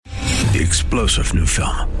The explosive new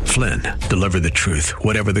film, Flynn, deliver the truth,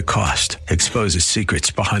 whatever the cost, exposes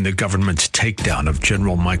secrets behind the government's takedown of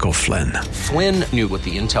General Michael Flynn. Flynn knew what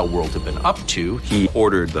the intel world had been up to. He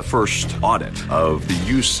ordered the first audit of the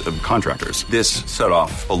use of contractors. This set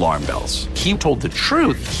off alarm bells. He told the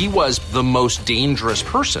truth. He was the most dangerous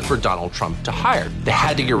person for Donald Trump to hire. They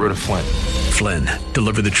had to get rid of Flynn. Flynn,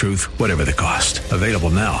 deliver the truth, whatever the cost. Available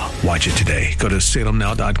now. Watch it today. Go to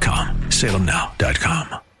salemnow.com.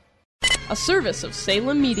 salemnow.com. A service of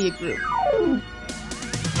Salem Media Group.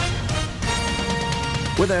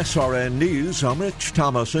 With SRN News, I'm Rich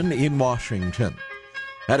Thomason in Washington.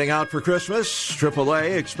 Heading out for Christmas,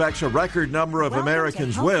 AAA expects a record number of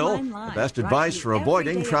Americans will. The best advice for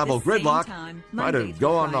avoiding travel gridlock: try to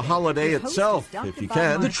go on the holiday itself if you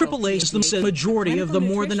can. The AAA system says the majority of the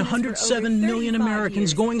more than 107 million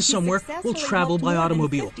Americans going somewhere will travel by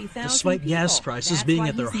automobile, despite gas prices being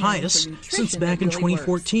at their highest since back in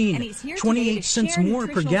 2014, 28 cents more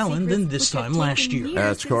per gallon than this time last year.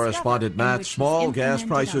 That's correspondent Matt Small. Gas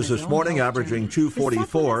prices this morning averaging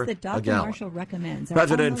 $2.44 a gallon.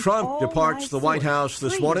 President Trump departs the White House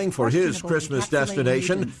this morning for his Christmas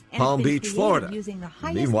destination, Palm Beach, Florida.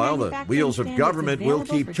 Meanwhile, the wheels of government will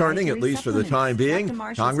keep turning, at least for the time being.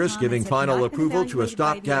 Congress giving final approval to a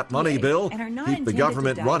stopgap money bill, keep the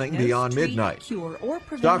government running beyond midnight.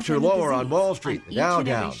 Stocks are lower on Wall Street, the Dow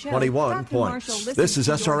down 21 points. This is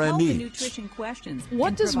SRN News.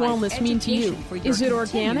 What does wellness mean to you? Is it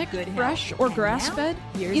organic, fresh, or grass-fed?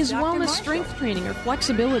 Is wellness strength training or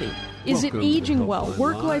flexibility? Is it aging well,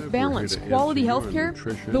 work-life balance, quality health care?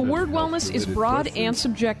 The word wellness is broad and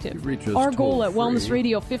subjective. Our goal at Wellness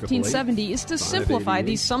Radio 1570 is to simplify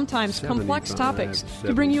these sometimes complex topics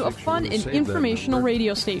to bring you a fun and informational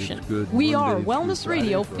radio station. We are Wellness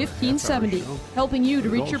Radio 1570, helping you to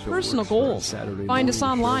reach your personal goals. Find us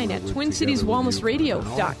online at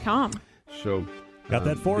TwinCitiesWellnessRadio.com. Got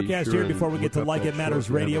that forecast here before we get to Like It Matters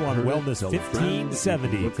Radio on Wellness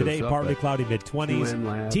 1570. Today, partly cloudy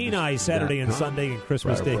mid-20s. Teen Eyes Saturday and Sunday, and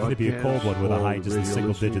Christmas Day going to be a cold one with a high just in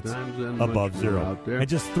single digits above zero. And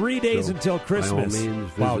just 3 days until Christmas.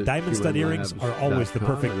 Wow, diamond stud earrings are always the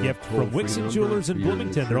perfect gift from Wixon Jewelers in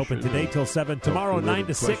Bloomington. They're open today till 7, tomorrow 9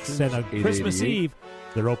 to 6, and on Christmas Eve,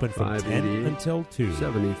 they're open from 10 until 2.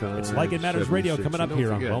 It's Like It Matters Radio coming up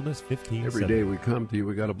here on Wellness 1570. Every day we come to you,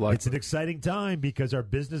 we got a block. It's an exciting time because our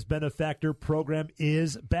Business Benefactor program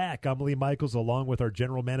is back. I'm Lee Michaels along with our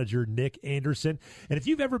General Manager, Nick Anderson. And if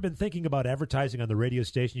you've ever been thinking about advertising on the radio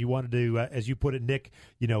station, you wanted to, as you put it, Nick,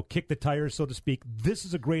 kick the tires, so to speak, this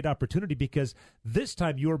is a great opportunity because this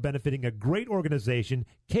time you are benefiting a great organization,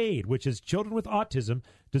 CADE, which is Children with Autism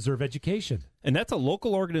Deserve Education. And that's a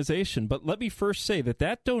local organization, but let me first say that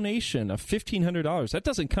donation of $1,500, that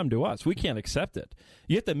doesn't come to us. We can't accept it.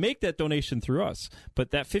 You have to make that donation through us, but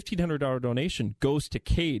that $1,500 donation goes to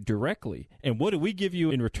CADE directly. And what do we give you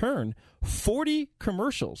in return? 40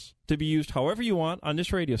 commercials to be used however you want on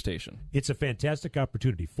this radio station. It's a fantastic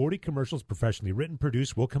opportunity. 40 commercials, professionally written,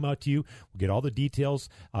 produced, will come out to you. We'll get all the details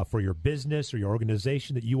for your business or your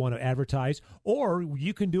organization that you want to advertise, or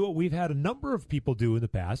you can do what we've had a number of people do in the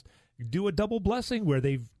past. Do a double blessing where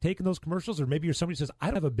they've taken those commercials, or maybe you're somebody who says, I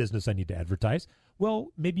don't have a business I need to advertise. Well,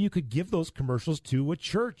 maybe you could give those commercials to a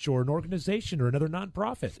church or an organization or another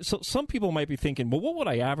nonprofit. So some people might be thinking, well, what would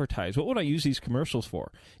I advertise? What would I use these commercials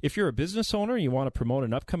for? If you're a business owner and you want to promote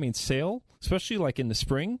an upcoming sale, especially like in the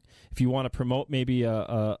spring, if you want to promote maybe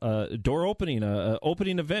a door opening, a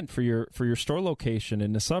opening event for your store location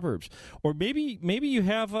in the suburbs, or maybe you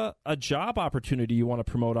have a job opportunity you want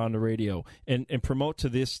to promote on the radio and promote to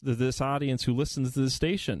this audience who listens to the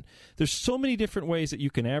station. There's so many different ways that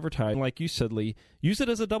you can advertise. Like you said, Lee, use it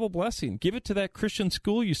as a double blessing. Give it to that Christian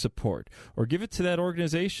school you support, or give it to that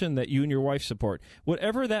organization that you and your wife support.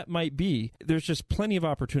 Whatever that might be, there's just plenty of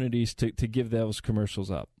opportunities to give those commercials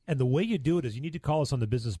up. And the way you do it is you need to call us on the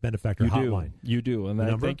Business Benefactor hotline. You do. And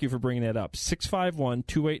I thank you for bringing that up.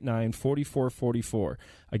 651-289-4444.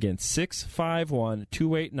 Again,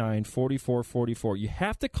 651-289-4444. You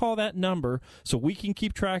have to call that number so we can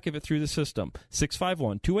keep track of it through the system.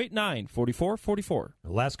 651-289-4444.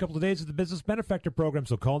 The last couple of days of the Business Benefactor program,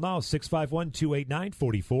 so call now,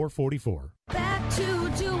 651-289-4444. Back to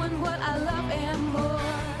doing what I love and more.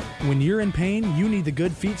 When you're in pain, you need the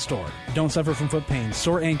Good Feet store. Don't suffer from foot pain,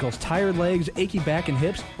 sore ankles, tired legs, achy back and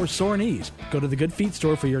hips, or sore knees. Go to the Good Feet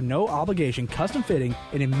store for your no-obligation custom fitting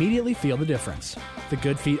and immediately feel the difference. The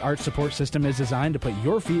Good Feet arch support system is designed to put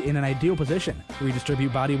your feet in an ideal position,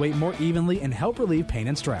 redistribute body weight more evenly, and help relieve pain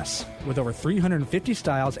and stress. With over 350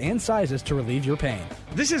 styles and sizes to relieve your pain.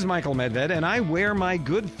 This is Michael Medved, and I wear my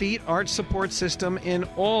Good Feet arch support system in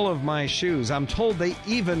all of my shoes. I'm told they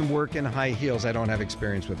even work in high heels. I don't have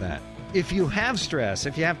experience with that. If you have stress,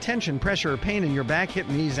 if you have tension, pressure, or pain in your back, hip,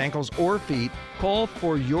 knees, ankles, or feet, call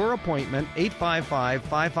for your appointment,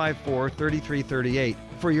 855-554-3338,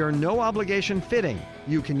 for your no-obligation fitting.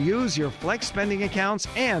 You can use your flex spending accounts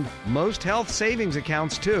and most health savings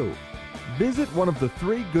accounts, too. Visit one of the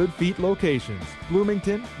 3 Good Feet locations,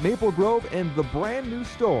 Bloomington, Maple Grove, and the brand new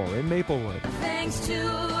store in Maplewood. Thanks to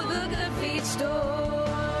the Good Feet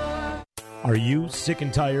store. Are you sick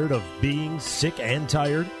and tired of being sick and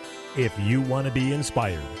tired? If you want to be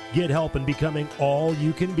inspired, get help in becoming all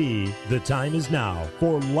you can be, the time is now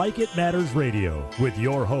for Like It Matters Radio with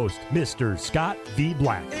your host, Mr. Scott V.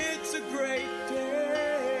 Black. It's a great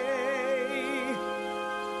day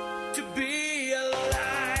to be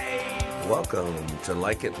alive. Welcome to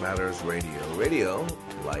Like It Matters Radio. Radio,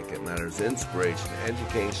 like it matters, inspiration,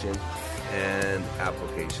 education, and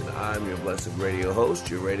application. I'm your blessed radio host,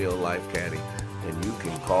 your radio life caddy. And you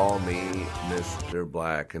can call me Mr.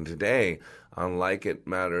 Black. And today on Like It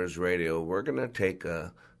Matters Radio, we're going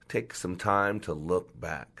to take some time to look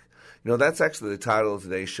back. You know, that's actually the title of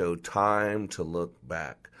today's show, Time to Look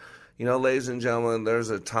Back. You know, ladies and gentlemen, there's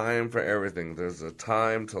a time for everything. There's a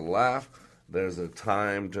time to laugh. There's a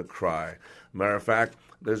time to cry. Matter of fact,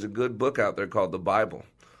 there's a good book out there called the Bible.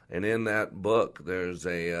 And in that book, there's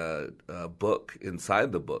a book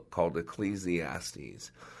inside the book called Ecclesiastes.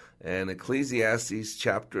 And Ecclesiastes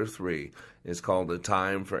chapter 3 is called A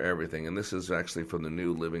Time for Everything. And this is actually from the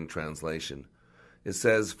New Living Translation. It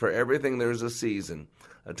says, "For everything there's a season,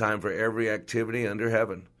 a time for every activity under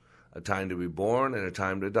heaven, a time to be born and a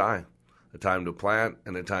time to die, a time to plant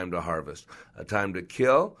and a time to harvest, a time to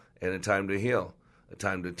kill and a time to heal, a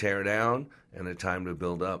time to tear down and a time to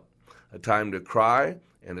build up, a time to cry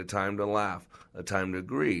and a time to laugh, a time to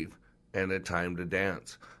grieve and a time to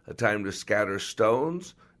dance, a time to scatter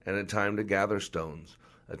stones and a time to gather stones,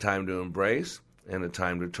 a time to embrace and a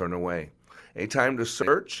time to turn away, a time to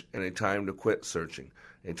search and a time to quit searching,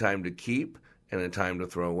 a time to keep and a time to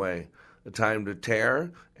throw away, a time to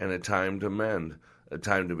tear and a time to mend, a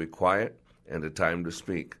time to be quiet and a time to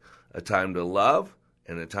speak, a time to love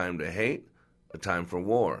and a time to hate, a time for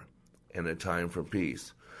war and a time for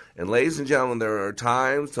peace." And ladies and gentlemen, there are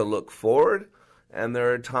times to look forward and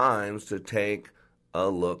there are times to take a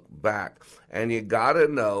look back. And you got to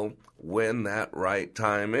know when that right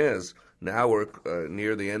time is. Now we're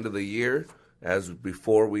near the end of the year. As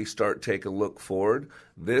before we start take a look forward,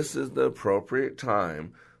 this is the appropriate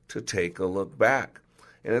time to take a look back.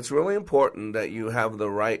 And it's really important that you have the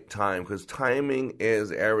right time, because timing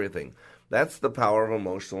is everything. That's the power of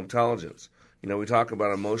emotional intelligence. You know, we talk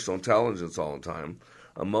about emotional intelligence all the time.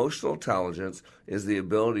 Emotional intelligence is the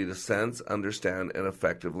ability to sense, understand, and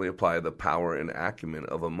effectively apply the power and acumen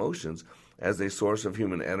of emotions as a source of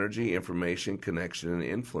human energy, information, connection, and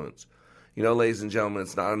influence. You know, ladies and gentlemen,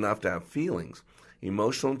 it's not enough to have feelings.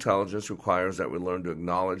 Emotional intelligence requires that we learn to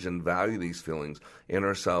acknowledge and value these feelings in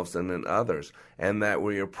ourselves and in others, and that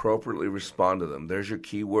we appropriately respond to them. There's your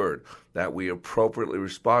key word, that we appropriately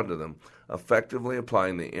respond to them, effectively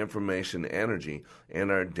applying the information and energy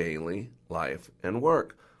in our daily life and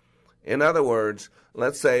work. In other words,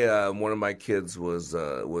 let's say one of my kids was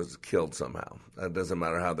killed somehow. It doesn't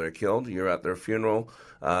matter how they're killed. You're at their funeral,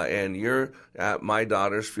 and you're at my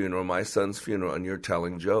daughter's funeral, my son's funeral, and you're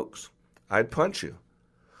telling jokes. I'd punch you.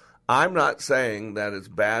 I'm not saying that it's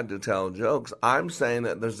bad to tell jokes. I'm saying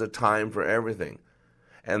that there's a time for everything.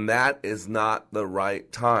 And that is not the right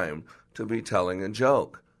time to be telling a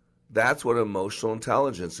joke. That's what emotional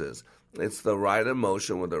intelligence is. It's the right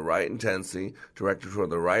emotion with the right intensity, directed toward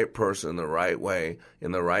the right person in the right way,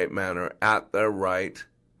 in the right manner, at the right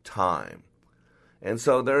time. And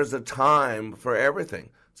so there's a time for everything.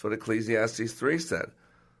 That's what Ecclesiastes 3 said.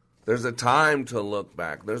 There's a time to look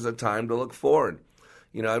back. There's a time to look forward.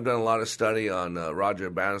 You know, I've done a lot of study on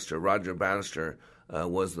Roger Bannister. Roger Bannister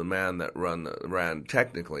was the man that ran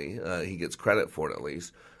technically, he gets credit for it at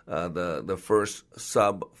least, the first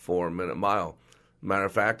sub-4-minute mile. Matter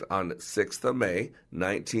of fact, on 6th of May,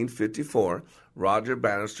 1954, Roger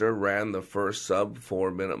Bannister ran the first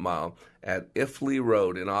sub-4-minute mile at Iffley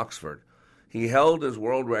Road in Oxford. He held his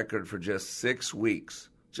world record for just 6 weeks,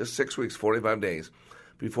 45 days.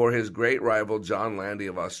 before his great rival John Landy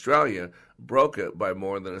of Australia broke it by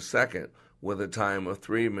more than a second with a time of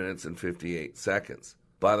 3 minutes and 58 seconds.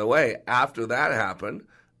 By the way, after that happened,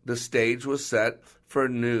 the stage was set for a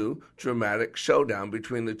new dramatic showdown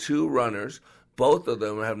between the two runners. Both of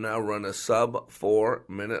them have now run a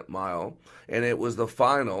sub-4-minute mile, and it was the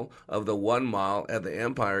final of the 1 mile at the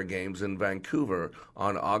Empire Games in Vancouver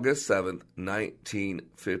on August 7th,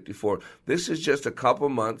 1954. This is just a couple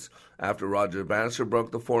months after Roger Bannister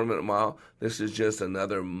broke the 4-minute mile. This is just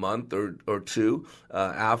another month or two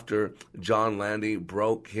after John Landy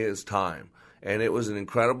broke his time. And it was an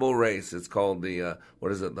incredible race. It's called the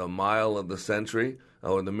Mile of the Century,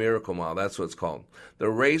 or the Miracle Mile. That's what it's called. The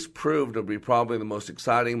race proved to be probably the most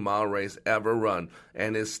exciting mile race ever run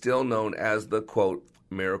and is still known as the, quote,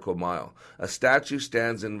 Miracle Mile. A statue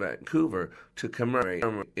stands in Vancouver to commemorate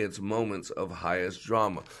its moments of highest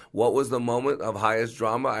drama. What was the moment of highest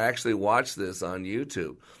drama? I actually watched this on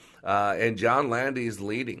YouTube. And John Landy's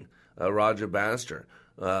leading Roger Bannister.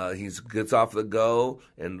 He gets off the go,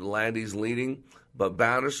 and Landy's leading, but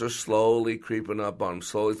Bannister's slowly creeping up on him.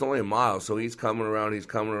 Slowly, it's only a mile, so he's coming around.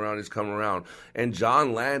 And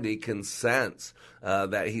John Landy can sense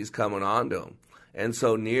that he's coming on to him. And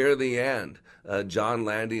so near the end, John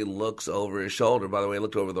Landy looks over his shoulder. By the way, he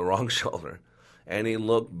looked over the wrong shoulder. And he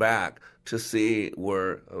looked back to see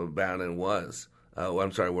where Bannister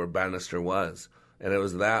was. And it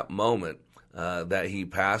was that moment that he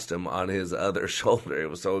passed him on his other shoulder. It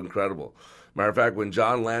was so incredible. Matter of fact, when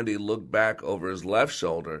John Landy looked back over his left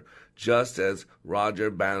shoulder, just as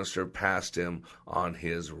Roger Bannister passed him on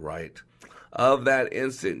his right. Of that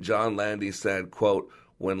instant, John Landy said, quote,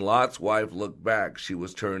 "When Lot's wife looked back, she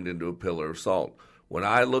was turned into a pillar of salt. When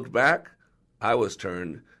I looked back, I was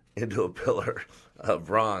turned into a pillar of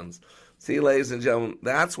bronze." See, ladies and gentlemen,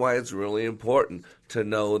 that's why it's really important to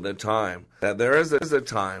know the time. That there is a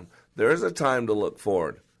time. There is a time to look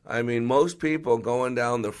forward. I mean, most people going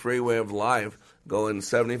down the freeway of life, going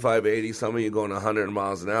 75, 80, some of you going 100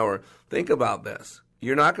 miles an hour, think about this.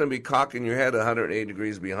 You're not going to be cocking your head 180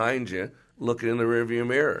 degrees behind you, looking in the rearview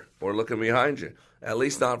mirror or looking behind you. At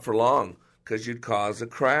least not for long, because you'd cause a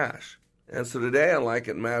crash. And so today on Like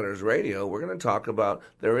It Matters Radio, we're going to talk about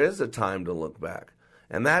there is a time to look back.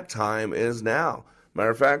 And that time is now. Matter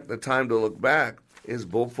of fact, the time to look back is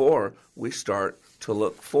before we start to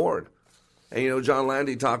look forward. And, you know, John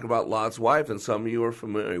Landy talked about Lot's wife, and some of you are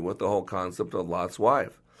familiar with the whole concept of Lot's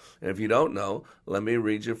wife. And if you don't know, let me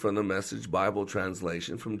read you from the Message Bible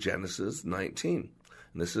translation from Genesis 19.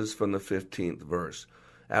 And this is from the 15th verse.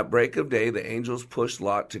 At break of day, the angels pushed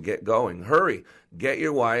Lot to get going. "Hurry, get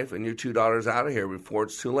your wife and your 2 daughters out of here before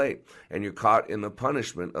it's too late, and you're caught in the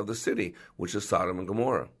punishment of the city, which is Sodom and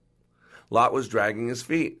Gomorrah." Lot was dragging his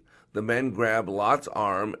feet. The men grabbed Lot's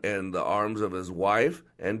arm and the arms of his wife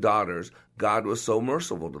and daughters. God was so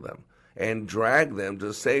merciful to them, and dragged them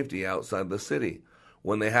to safety outside the city.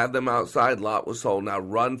 When they had them outside, Lot was told, "Now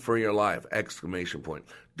run for your life!" Exclamation point.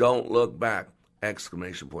 "Don't look back!"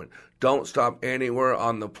 Exclamation point. "Don't stop anywhere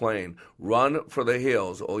on the plain. Run for the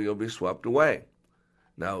hills, or you'll be swept away."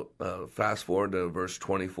 Now, fast forward to verse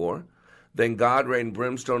 24. Then God rained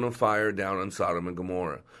brimstone and fire down on Sodom and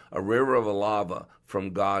Gomorrah, a river of lava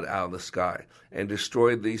from God out of the sky, and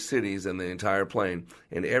destroyed these cities and the entire plain,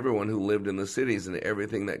 and everyone who lived in the cities and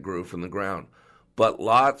everything that grew from the ground. But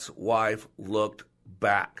Lot's wife looked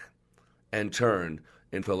back and turned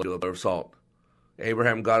into a pillar of salt.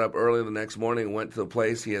 Abraham got up early the next morning and went to the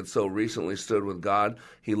place he had so recently stood with God.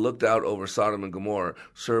 He looked out over Sodom and Gomorrah,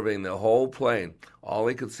 surveying the whole plain. All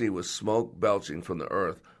he could see was smoke belching from the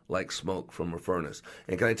earth like smoke from a furnace.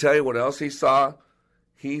 And can I tell you what else he saw?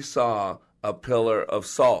 He saw a pillar of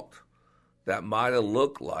salt that might have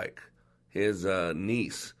looked like his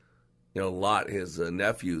niece, Lot, his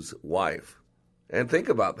nephew's wife. And think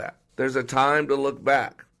about that. There's a time to look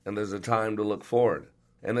back, and there's a time to look forward.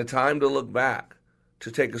 And the time to look back,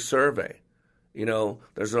 to take a survey.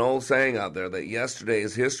 There's an old saying out there that yesterday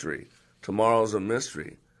is history, tomorrow's a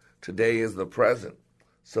mystery, today is the present.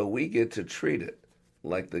 So we get to treat it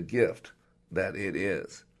like the gift that it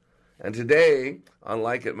is. And today, on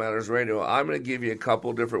Like It Matters Radio, I'm going to give you a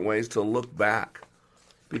couple different ways to look back,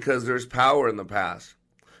 because there's power in the past.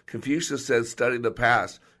 Confucius said, study the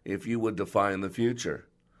past if you would define the future.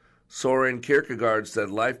 Soren Kierkegaard said,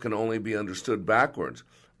 life can only be understood backwards,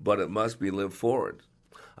 but it must be lived forward.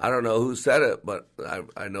 I don't know who said it, but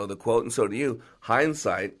I know the quote, and so do you.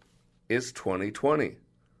 Hindsight is 20/20.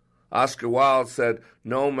 Oscar Wilde said,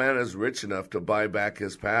 no man is rich enough to buy back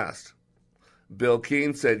his past. Bill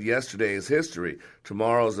Keane said, yesterday is history,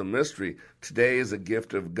 tomorrow is a mystery, today is a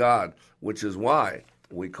gift of God, which is why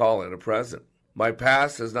we call it a present. My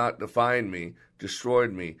past has not defined me,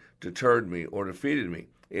 destroyed me, deterred me, or defeated me.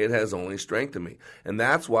 It has only strengthened me. And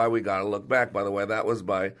that's why we got to look back. By the way, that was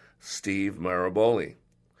by Steve Maraboli.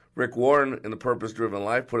 Rick Warren in The Purpose-Driven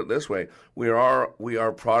Life put it this way: we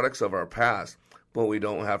are products of our past, but we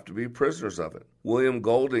don't have to be prisoners of it. William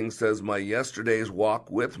Golding says, my yesterdays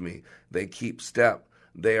walk with me. They keep step.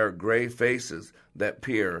 They are gray faces that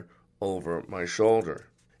peer over my shoulder.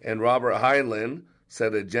 And Robert Heinlein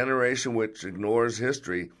said, a generation which ignores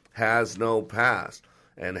history has no past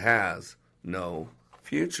and has no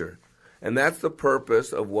future. And that's the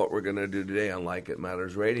purpose of what we're going to do today on Like It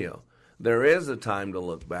Matters Radio. There is a time to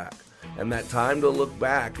look back, and that time to look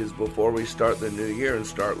back is before we start the new year and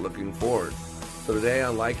start looking forward. So today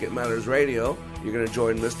on Like It Matters Radio, you're going to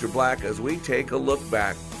join Mr. Black as we take a look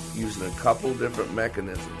back using a couple different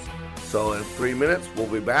mechanisms. So in 3 minutes, we'll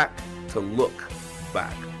be back to look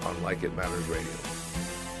back on Like It Matters Radio.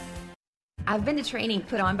 I've been to training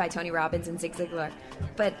put on by Tony Robbins and Zig Ziglar,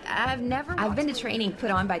 but I've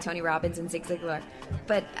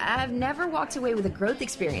never walked away with a growth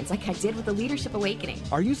experience like I did with the Leadership Awakening.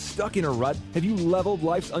 Are you stuck in a rut? Have you leveled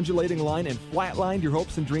life's undulating line and flatlined your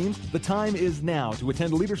hopes and dreams? The time is now to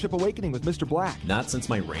attend Leadership Awakening with Mr. Black. Not since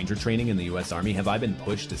my Ranger training in the U.S. Army have I been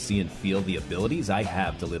pushed to see and feel the abilities I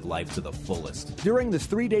have to live life to the fullest. During this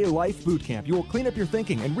 3-day life boot camp, you will clean up your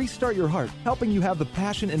thinking and restart your heart, helping you have the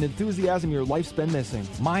passion and enthusiasm your life's been missing.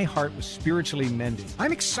 My heart was spiritually mended.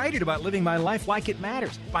 I'm excited about living my life like it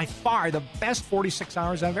matters. By far the best 46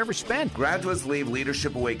 hours I've ever spent. Graduates leave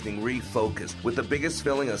Leadership Awakening refocused with the biggest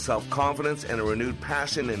feeling of self-confidence and a renewed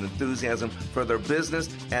passion and enthusiasm for their business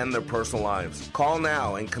and their personal lives. Call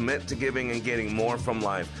now and commit to giving and getting more from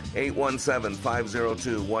life.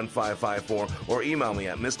 817-502-1554 or email me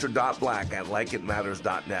at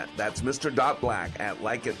mr.black@likeitmatters.net. That's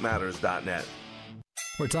mr.black@likeitmatters.net.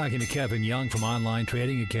 We're talking to Kevin Young from Online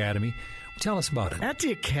Trading Academy. Tell us about it. At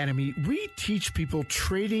the Academy, we teach people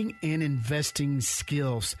trading and investing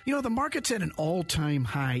skills. You know, the market's at an all-time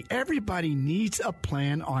high. Everybody needs a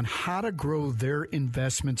plan on how to grow their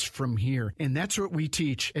investments from here. And that's what we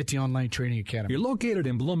teach at the Online Trading Academy. You're located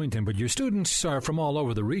in Bloomington, but your students are from all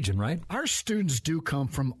over the region, right? Our students do come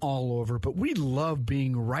from all over, but we love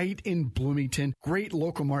being right in Bloomington. Great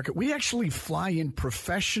local market. We actually fly in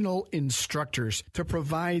professional instructors to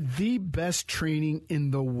provide the best training in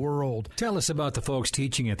the world. Tell us about the folks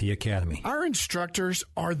teaching at the Academy. Our instructors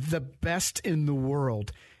are the best in the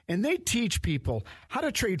world, and they teach people how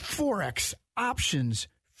to trade Forex, options,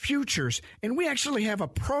 futures, and we actually have a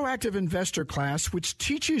proactive investor class which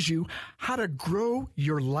teaches you how to grow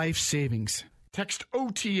your life savings. Text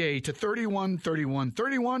OTA to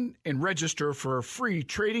 313131 and register for a free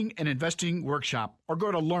trading and investing workshop, or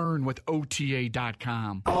go to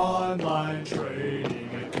learnwithota.com. Online Trading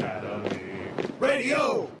Academy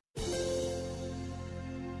Radio.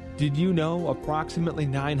 Did you know approximately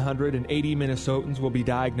 980 Minnesotans will be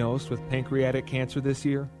diagnosed with pancreatic cancer this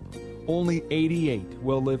year? Only 88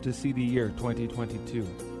 will live to see the year 2022.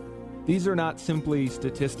 These are not simply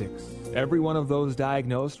statistics. Every one of those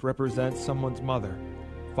diagnosed represents someone's mother,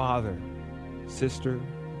 father, sister,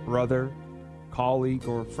 brother, colleague,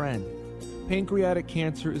 or friend. Pancreatic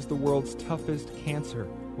cancer is the world's toughest cancer,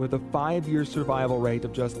 with a 5-year survival rate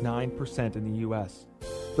of just 9% in the U.S.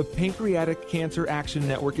 The Pancreatic Cancer Action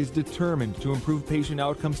Network is determined to improve patient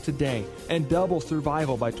outcomes today and double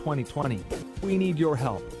survival by 2020. We need your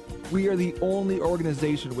help. We are the only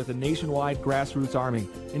organization with a nationwide grassroots army,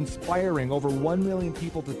 inspiring over 1 million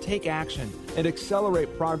people to take action and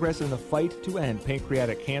accelerate progress in the fight to end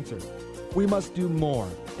pancreatic cancer. We must do more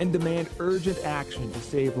and demand urgent action to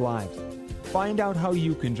save lives. Find out how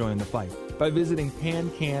you can join the fight by visiting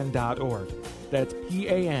pancan.org. That's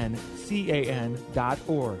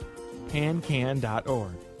PANCAN.org.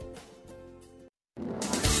 pancan.org.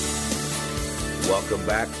 Welcome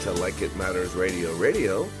back to Like It Matters Radio.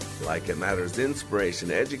 Radio, like it matters,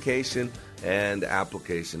 inspiration, education, and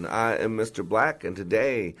application. I am Mr. Black, and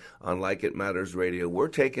today on Like It Matters Radio, we're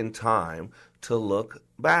taking time to look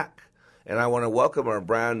back. And I want to welcome our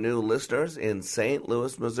brand new listeners in St.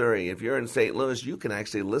 Louis, Missouri. If you're in St. Louis, you can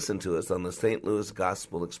actually listen to us on the St. Louis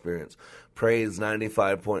Gospel Experience. Praise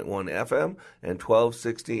 95.1 FM and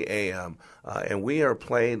 1260 AM. And we are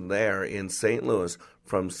playing there in St. Louis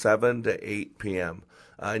from 7 to 8 p.m.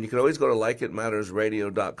 And you can always go to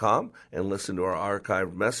likeitmattersradio.com and listen to our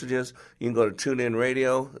archived messages. You can go to TuneIn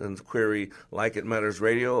Radio and query Like It Matters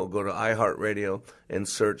Radio, or go to iHeartRadio and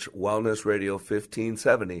search Wellness Radio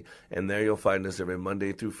 1570. And there you'll find us every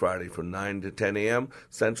Monday through Friday from 9 to 10 a.m.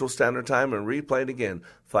 Central Standard Time, and replayed again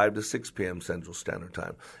 5 to 6 p.m. Central Standard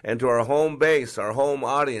Time. And to our home home base, our home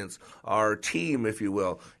audience, our team, if you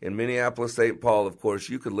will, in Minneapolis, St. Paul. Of course,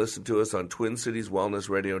 you can listen to us on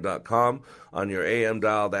TwinCitiesWellnessRadio.com. On your AM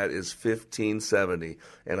dial, that is 1570.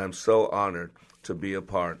 And I'm so honored to be a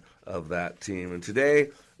part of that team. And today,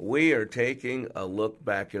 we are taking a look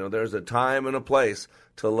back. There's a time and a place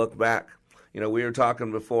to look back. We were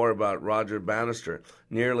talking before about Roger Bannister,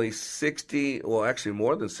 nearly 60, well, actually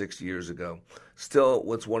more than 60 years ago. Still,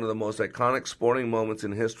 what's one of the most iconic sporting moments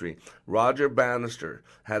in history. Roger Bannister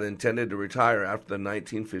had intended to retire after the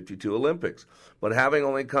 1952 Olympics, but having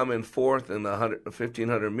only come in fourth in the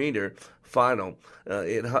 1,500-meter final,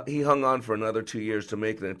 he hung on for another 2 years to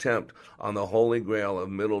make an attempt on the holy grail of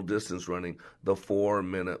middle distance running, the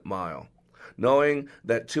 4-minute mile. Knowing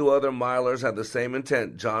that two other milers had the same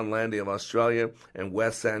intent, John Landy of Australia and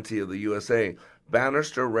Wes Santee of the USA,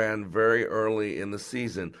 Bannister ran very early in the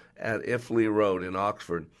season at Iffley Road in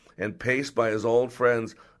Oxford, and paced by his old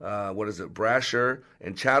friends, Brasher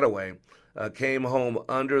and Chataway, came home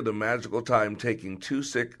under the magical time, taking 2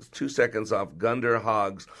 seconds off Gunder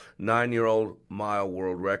Haug's 9-year-old mile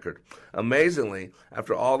world record. Amazingly,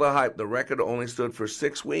 after all the hype, the record only stood for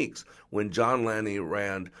 6 weeks when John Landy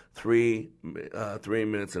ran 3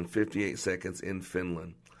 minutes and 58 seconds in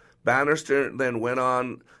Finland. Bannister then went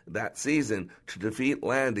on that season to defeat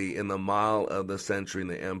Landy in the Mile of the Century in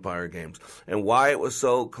the Empire Games. And why it was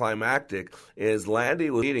so climactic is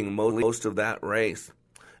Landy was leading most of that race.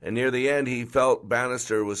 And near the end, he felt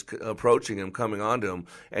Bannister was approaching him, coming onto him,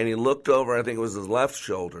 and he looked over, I think it was his left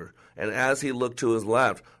shoulder, and as he looked to his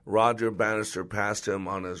left, Roger Bannister passed him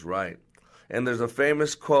on his right. And there's a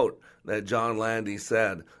famous quote that John Landy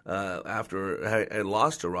said after he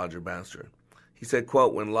lost to Roger Bannister. He said,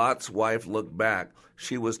 quote, "When Lot's wife looked back,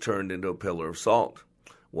 she was turned into a pillar of salt.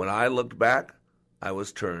 When I looked back, I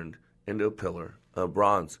was turned into a pillar of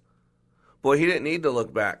bronze." Boy, he didn't need to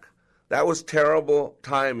look back. That was terrible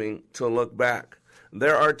timing to look back.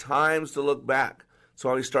 There are times to look back.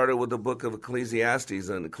 So we started with the book of Ecclesiastes,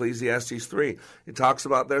 and Ecclesiastes 3. It talks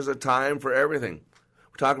about there's a time for everything.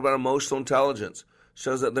 We talk about emotional intelligence.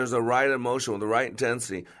 Shows that there's a right emotion with the right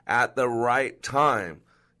intensity at the right time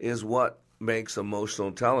is what makes emotional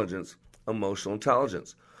intelligence emotional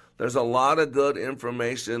intelligence. There's a lot of good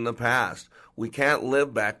information in the past. We can't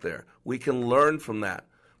live back there. We can learn from that.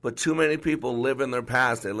 But too many people live in their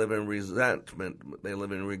past. They live in resentment. They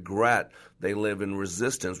live in regret. They live in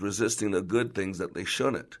resistance, resisting the good things that they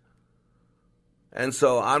shouldn't. And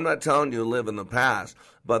so I'm not telling you to live in the past,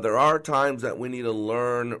 but there are times that we need to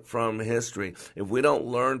learn from history. If we don't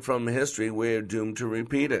learn from history, we're doomed to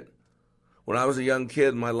repeat it. When I was a young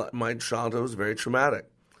kid, my childhood was very traumatic.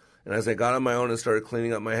 And as I got on my own and started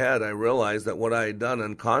cleaning up my head, I realized that what I had done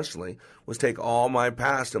unconsciously was take all my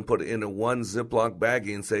past and put it into one Ziploc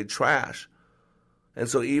baggie and say trash. And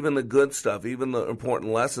so even the good stuff, even the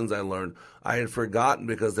important lessons I learned, I had forgotten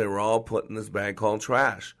because they were all put in this bag called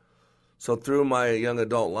trash. So through my young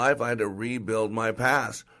adult life, I had to rebuild my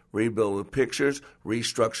past, rebuild with pictures,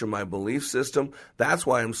 restructure my belief system. That's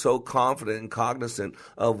why I'm so confident and cognizant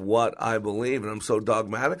of what I believe, and I'm so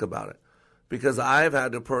dogmatic about it. Because I've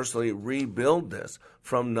had to personally rebuild this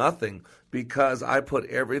from nothing because I put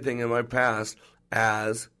everything in my past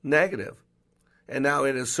as negative. And now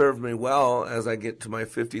it has served me well as I get to my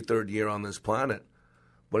 53rd year on this planet.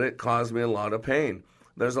 But it caused me a lot of pain.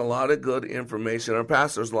 There's a lot of good information in our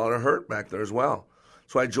past. There's a lot of hurt back there as well.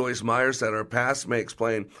 That's why Joyce Meyer said our past may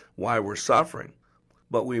explain why we're suffering,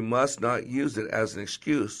 but we must not use it as an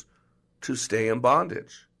excuse to stay in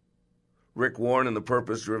bondage. Rick Warren in The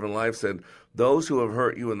Purpose-Driven Life said, "Those who have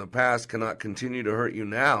hurt you in the past cannot continue to hurt you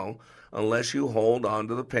now unless you hold on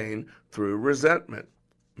to the pain through resentment."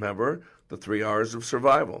 Remember, the 3 R's of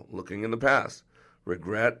survival, looking in the past: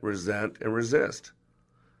 regret, resent, and resist.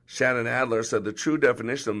 Shannon Adler said the true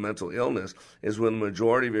definition of mental illness is when the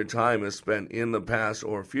majority of your time is spent in the past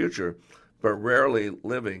or future, but rarely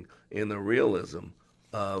living in the realism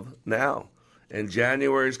of now. And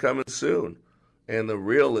January is coming soon, and the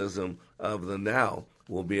realism of the now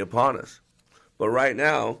will be upon us. But right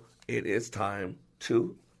now, it is time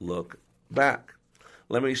to look back.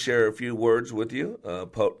 Let me share a few words with you,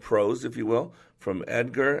 prose, if you will, from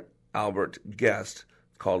Edgar Albert Guest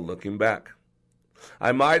called Looking Back.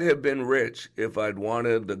 "I might have been rich if I'd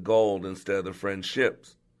wanted the gold instead of the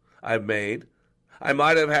friendships I've made. I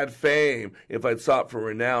might have had fame if I'd sought for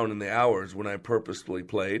renown in the hours when I purposefully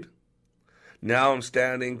played. Now I'm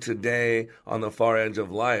standing today on the far edge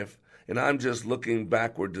of life, and I'm just looking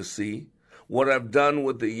backward to see what I've done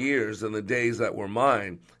with the years and the days that were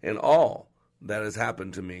mine, and all that has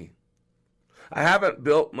happened to me. I haven't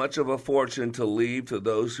built much of a fortune to leave to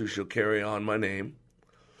those who shall carry on my name.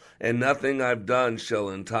 and nothing I've done shall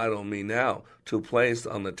entitle me now to place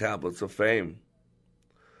on the tablets of fame.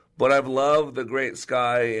 But I've loved the great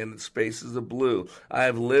sky and its spaces of blue. I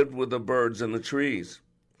have lived with the birds and the trees.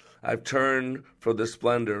 I've turned for the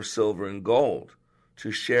splendor of silver and gold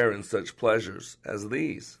to share in such pleasures as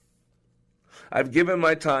these. I've given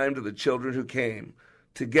my time to the children who came.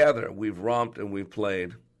 Together we've romped and we've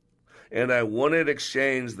played. And I wouldn't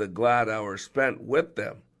exchange the glad hours spent with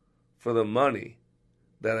them for the money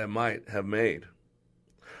that I might have made.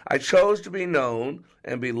 I chose to be known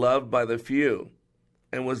and be loved by the few,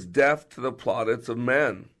 and was deaf to the plaudits of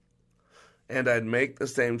men. And I'd make the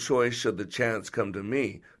same choice should the chance come to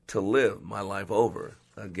me to live my life over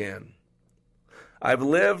again. I've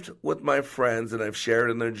lived with my friends and I've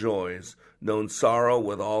shared in their joys, known sorrow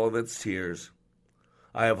with all of its tears.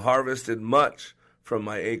 I have harvested much from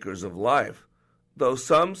my acres of life, though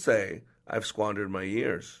some say I've squandered my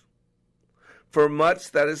years. For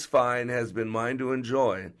much that is fine has been mine to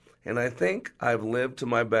enjoy, and I think I've lived to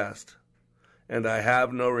my best. And I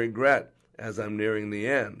have no regret as I'm nearing the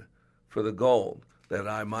end for the gold that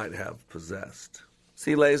I might have possessed.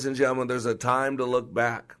 See, ladies and gentlemen, there's a time to look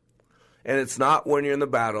back. And it's not when you're in the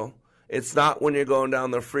battle. It's not when you're going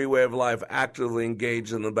down the freeway of life actively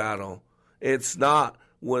engaged in the battle. It's not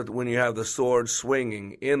when you have the sword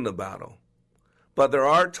swinging in the battle. But there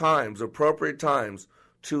are times, appropriate times,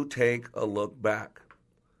 to take a look back.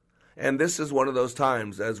 And this is one of those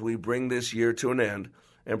times as we bring this year to an end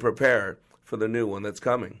and prepare for the new one that's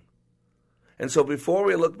coming. And so before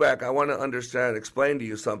we look back, I want to explain to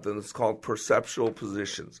you something that's called perceptual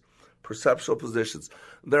positions. Perceptual positions.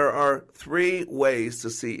 There are 3 ways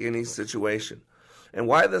to see any situation. And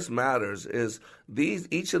why this matters is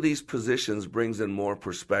each of these positions brings in more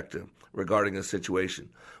perspective regarding a situation.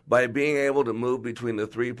 By being able to move between the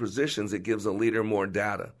 3 positions, it gives a leader more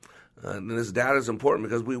data. And this data is important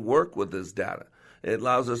because we work with this data. It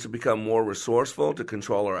allows us to become more resourceful to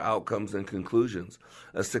control our outcomes and conclusions.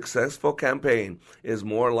 A successful campaign is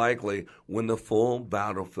more likely when the full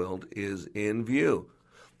battlefield is in view.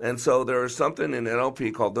 And so there is something in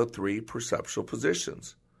NLP called the 3 perceptual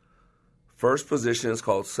positions. First position is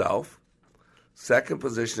called self. Second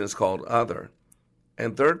position is called other.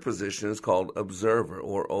 And third position is called observer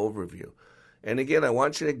or overview. And again, I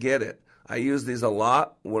want you to get it. I use these a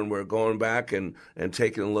lot when we're going back and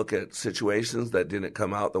taking a look at situations that didn't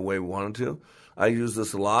come out the way we wanted to. I use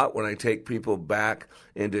this a lot when I take people back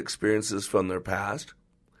into experiences from their past.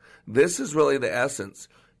 This is really the essence.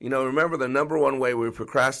 You know, remember the number one way we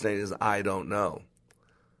procrastinate is I don't know.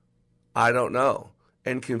 I don't know.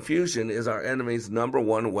 And confusion is our enemy's number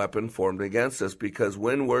one weapon formed against us, because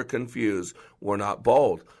when we're confused, we're not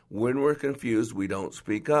bold. When we're confused, we don't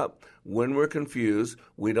speak up. When we're confused,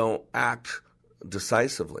 we don't act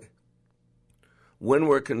decisively. When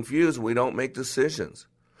we're confused, we don't make decisions.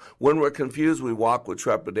 When we're confused, we walk with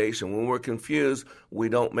trepidation. When we're confused, we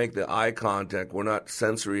don't make the eye contact. We don't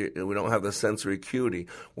have the sensory acuity.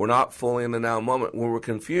 We're not fully in the now moment. When we're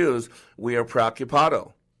confused, we are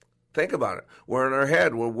preoccupado. Think about it. We're in our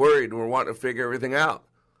head. We're worried. We're wanting to figure everything out.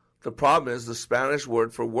 The problem is the Spanish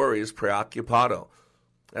word for worry is preoccupado.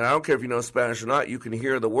 And I don't care if you know Spanish or not, you can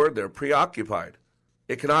hear the word there, preoccupied.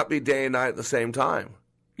 It cannot be day and night at the same time.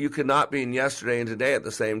 You cannot be in yesterday and today at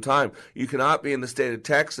the same time. You cannot be in the state of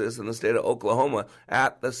Texas and the state of Oklahoma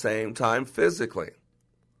at the same time physically.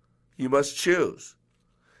 You must choose.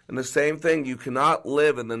 And the same thing, you cannot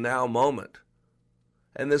live in the now moment.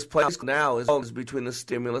 And this place now is between the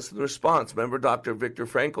stimulus and the response. Remember, Dr. Viktor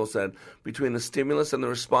Frankl said, between the stimulus and the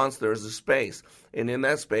response, there is a space. And in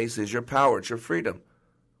that space is your power, it's your freedom.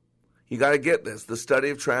 You got to get this. The study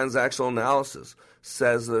of transactional analysis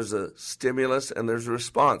says there's a stimulus and there's a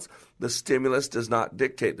response. The stimulus does not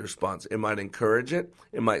dictate the response. It might encourage it.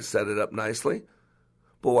 It might set it up nicely.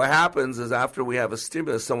 But what happens is after we have a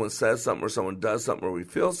stimulus, someone says something or someone does something or we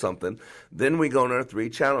feel something, then we go in our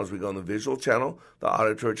 3 channels. We go in the visual channel, the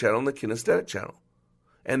auditory channel, and the kinesthetic channel.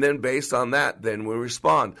 And then based on that, then we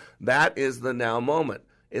respond. That is the now moment.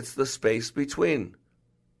 It's the space between.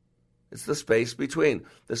 It's the space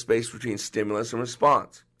between stimulus and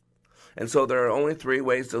response. And so there are only 3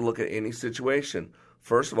 ways to look at any situation.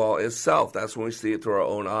 First of all is self. That's when we see it through our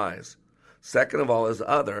own eyes. Second of all is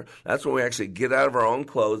other. That's when we actually get out of our own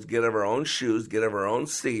clothes, get out of our own shoes, get out of our own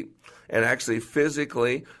seat, and actually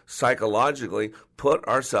physically, psychologically put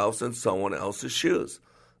ourselves in someone else's shoes.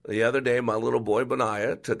 The other day, my little boy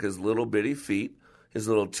Benaiah took his little bitty feet, his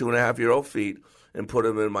little 2.5-year-old feet, and put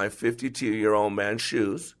them in my 52-year-old man's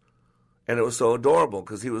shoes. And it was so adorable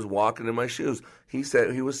because he was walking in my shoes. He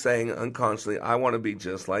was saying unconsciously, I want to be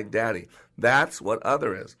just like Daddy. That's what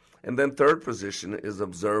other is. And then third position is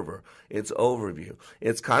observer. It's overview.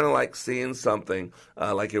 It's kind of like seeing something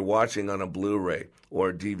like you're watching on a Blu-ray or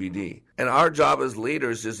a DVD. And our job as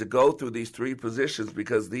leaders is to go through these three positions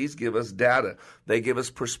because these give us data. They give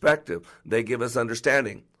us perspective. They give us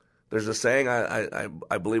understanding. There's a saying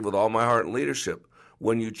I believe with all my heart in leadership.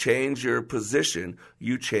 When you change your position,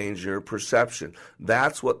 you change your perception.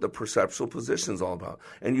 That's what the perceptual position is all about.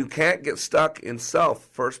 And you can't get stuck in self,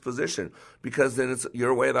 first position, because then it's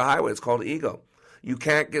your way or the highway. It's called ego. You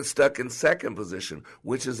can't get stuck in second position,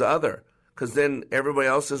 which is other, because then everybody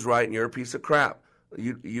else is right and you're a piece of crap.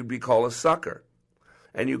 You'd be called a sucker.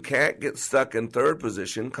 And you can't get stuck in third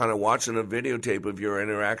position, kind of watching a videotape of your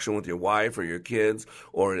interaction with your wife or your kids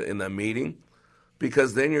or in the meeting,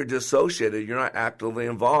 because then you're dissociated. You're not actively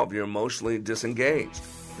involved. You're emotionally disengaged.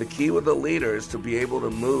 The key with a leader is to be able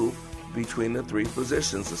to move between the three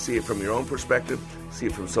positions, to see it from your own perspective, see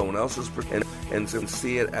it from someone else's perspective, and to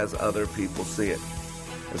see it as other people see it.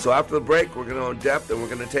 And so after the break, we're going to go in depth and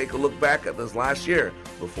we're going to take a look back at this last year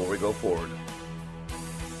before we go forward.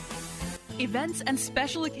 Events and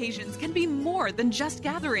special occasions can be more than just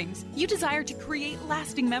gatherings. You desire to create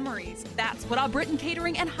lasting memories. That's what Albritton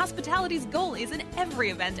Catering and Hospitality's goal is in every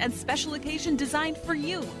event and special occasion designed for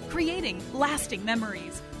you, creating lasting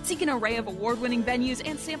memories. Seek an array of award-winning venues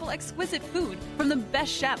and sample exquisite food from the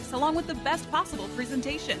best chefs along with the best possible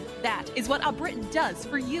presentation. That is what Albritton does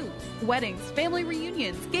for you. Weddings, family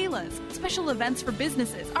reunions, galas, special events for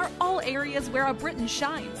businesses are all areas where Albritton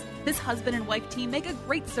shines. This husband and wife team make a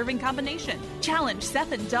great serving combination. Challenge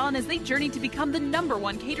Seth and Dawn as they journey to become the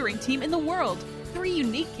 #1 catering team in the world. 3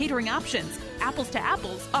 unique catering options. Apples to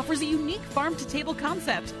Apples offers a unique farm-to-table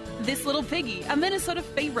concept. This Little Piggy, a Minnesota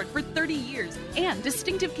favorite for 30 years, and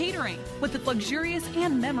distinctive catering with its luxurious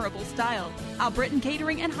and memorable style. Albritton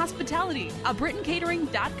Catering and Hospitality,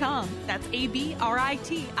 albrittoncatering.com. That's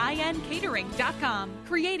ABRITIN catering.com.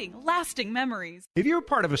 Creating lasting memories. If you're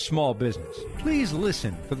part of a small business, please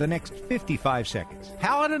listen for the next 55 seconds.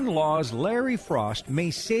 Paladin Law's Larry Frost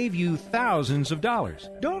may save you thousands of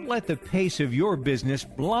dollars. Don't let the pace of your business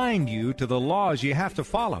blind you to the laws you have to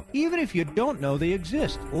follow, even if you don't know they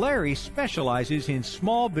exist. Larry specializes in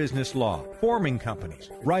small business law, forming companies,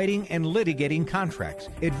 writing and litigating contracts,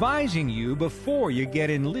 advising you before you get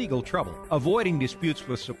in legal trouble. Avoiding disputes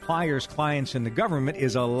with suppliers, clients, and the government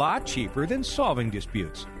is a lot cheaper than solving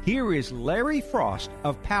disputes. Here is Larry Frost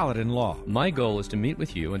of Paladin Law. My goal is to meet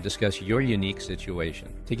with you and discuss your unique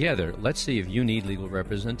situation. Together, let's see if you need legal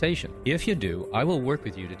representation. If you do, I will work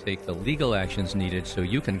with you to take the legal actions needed so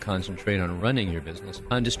you can concentrate on running your business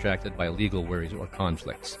undistracted by legal worries or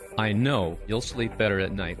conflicts. I know you'll sleep better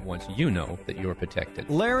at night once you know that you're protected.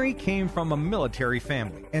 Larry came from a military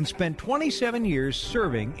family and spent 27 years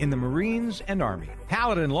serving in the Marines and Army.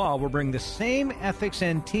 Paladin Law will bring the same ethics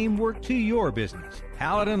and teamwork to your business.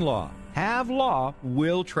 Paladin Law. Have law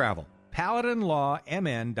will travel.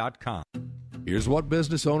 PaladinLawMN.com. Here's what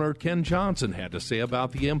business owner Ken Johnson had to say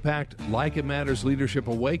about the impact Like It Matters Leadership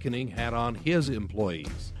Awakening had on his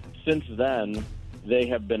employees. Since then, they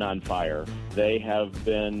have been on fire. They have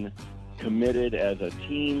been committed as a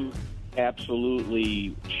team,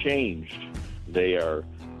 absolutely changed. They are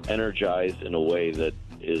energized in a way that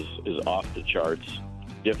is off the charts,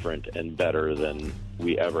 different and better than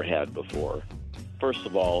we ever had before. First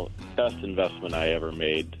of all, best investment I ever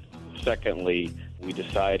made. Secondly, we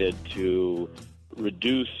decided to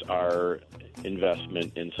reduce our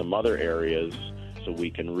investment in some other areas so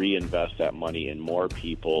we can reinvest that money in more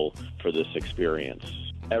people for this experience.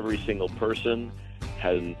 Every single person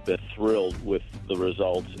has been thrilled with the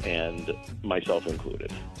results, and myself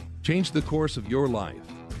included. Change the course of your life.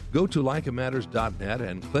 Go to likeitmatters.net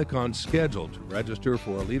and click on Schedule to register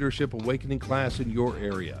for a Leadership Awakening class in your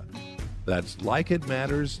area. That's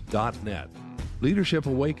likeitmatters.net. Leadership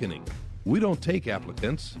Awakening. We don't take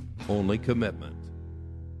applicants, only commitment.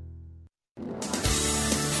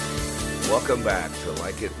 Welcome back to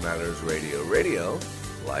Like It Matters Radio. Radio,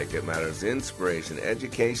 like it matters, inspiration,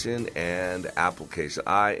 education, and application.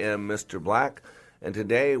 I am Mr. Black, and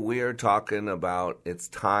today we are talking about it's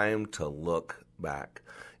time to look back.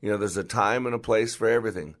 You know, there's a time and a place for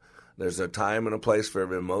everything. There's a time and a place for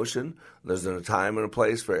every emotion. There's a time and a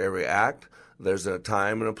place for every act. There's a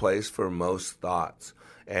time and a place for most thoughts.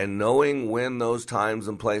 And knowing when those times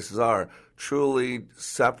and places are truly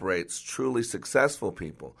separates truly successful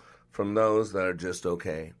people from those that are just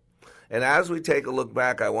okay. And as we take a look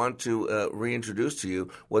back, I want to reintroduce to you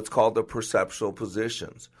what's called the perceptual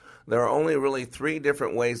positions. There are only really 3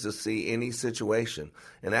 different ways to see any situation.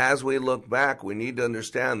 And as we look back, we need to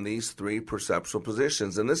understand these 3 perceptual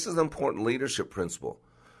positions. And this is an important leadership principle,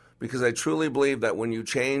 because I truly believe that when you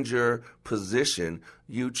change your position,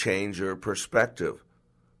 you change your perspective.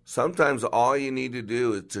 Sometimes all you need to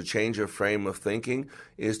do is to change your frame of thinking,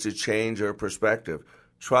 is to change your perspective.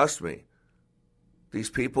 Trust me, these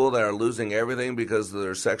people that are losing everything because of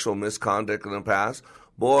their sexual misconduct in the past,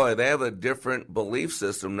 boy, they have a different belief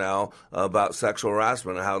system now about sexual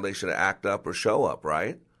harassment and how they should act up or show up,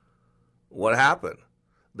 right? What happened?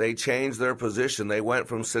 They changed their position. They went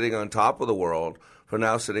from sitting on top of the world for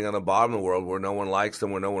now sitting on the bottom of the world, where no one likes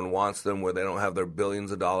them, where no one wants them, where they don't have their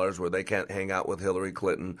billions of dollars, where they can't hang out with Hillary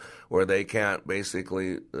Clinton, where they can't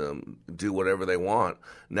basically do whatever they want.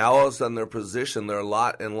 Now all of a sudden their position, their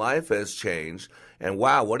lot in life has changed. And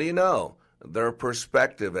wow, what do you know? Their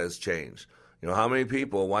perspective has changed. You know, how many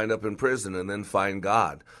people wind up in prison and then find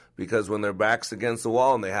God? Because when their back's against the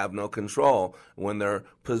wall and they have no control, when their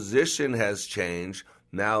position has changed,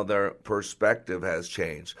 now their perspective has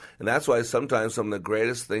changed. And that's why sometimes some of the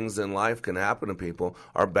greatest things in life can happen to people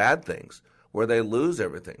are bad things, where they lose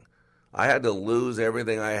everything. I had to lose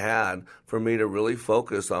everything I had for me to really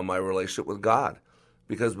focus on my relationship with God.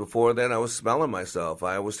 Because before then I was smelling myself.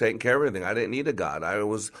 I was taking care of everything. I didn't need a God.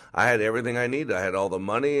 I had everything I needed. I had all the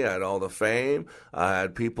money. I had all the fame. I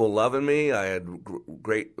had people loving me. I had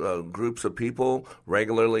great groups of people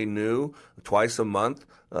regularly new, twice a month,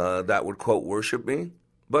 that would, quote, worship me.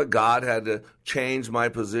 But God had to change my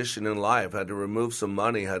position in life, had to remove some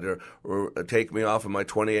money, had to take me off of my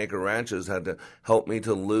 20-acre ranches, had to help me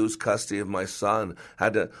to lose custody of my son,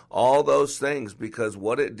 had to, all those things, because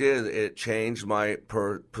what it did, it changed my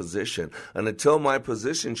position. And until my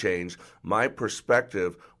position changed, my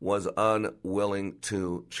perspective was unwilling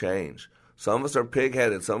to change. Some of us are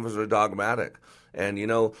pig-headed, some of us are dogmatic. And, you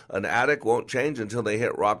know, an addict won't change until they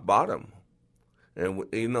hit rock bottom. And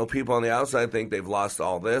even though people on the outside think they've lost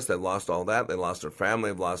all this, they've lost all that, they lost their family,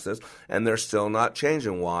 they've lost this, and they're still not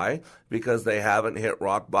changing. Why? Because they haven't hit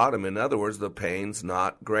rock bottom. In other words, the pain's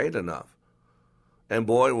not great enough. And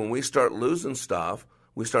boy, when we start losing stuff,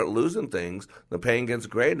 we start losing things, the pain gets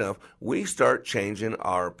great enough, we start changing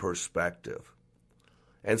our perspective.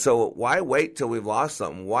 And so why wait till we've lost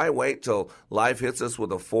something? Why wait till life hits us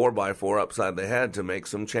with a 4x4 upside the head to make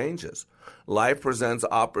some changes? Life presents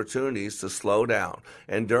opportunities to slow down.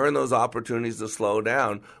 And during those opportunities to slow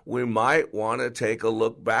down, we might want to take a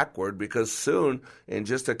look backward, because soon, in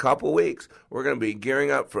just a couple weeks, we're going to be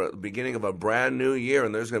gearing up for the beginning of a brand new year,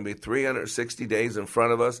 and there's going to be 360 days in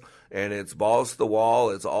front of us, and it's balls to the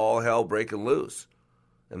wall, it's all hell breaking loose.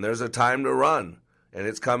 And there's a time to run, and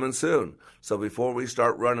it's coming soon. So before we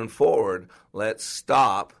start running forward, let's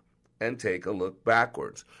stop and take a look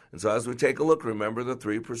backwards. And so as we take a look, remember the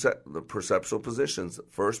 3 the perceptual positions.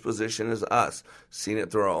 First position is us, seeing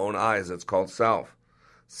it through our own eyes. That's called self.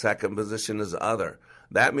 Second position is other.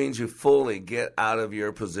 That means you fully get out of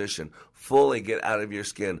your position, fully get out of your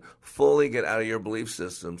skin, fully get out of your belief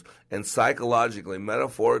systems, and psychologically,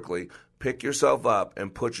 metaphorically, pick yourself up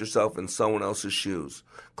and put yourself in someone else's shoes.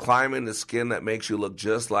 Climb in the skin that makes you look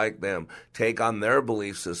just like them. Take on their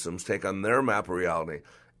belief systems, take on their map of reality,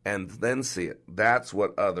 and then see it. That's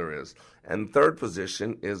what other is. And third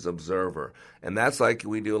position is observer. And that's like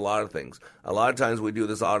we do a lot of things. A lot of times we do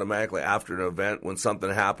this automatically after an event when something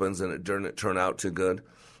happens and it didn't turn out too good.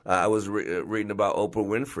 I was reading about Oprah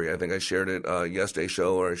Winfrey. I think I shared it yesterday's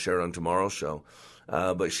show, or I shared it on tomorrow's show.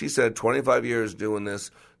 But she said 25 years doing this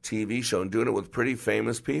TV show and doing it with pretty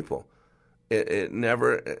famous people. It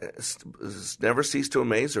never ceased to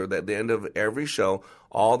amaze her that at the end of every show,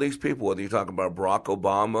 all these people, whether you're talking about Barack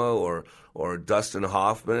Obama or Dustin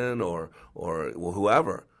Hoffman or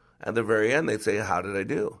whoever, at the very end they'd say, "How did I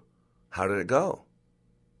do? How did it go?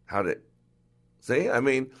 See? I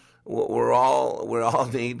mean, we all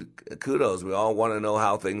need kudos. We all want to know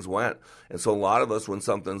how things went. And so a lot of us, when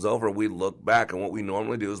something's over, we look back, and what we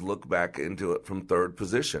normally do is look back into it from third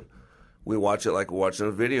position. We watch it like we're watching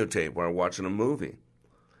a videotape or watching a movie.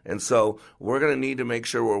 And so we're going to need to make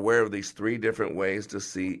sure we're aware of these 3 different ways to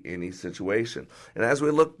see any situation. And as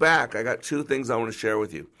we look back, I got 2 things I want to share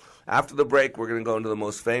with you. After the break, we're going to go into the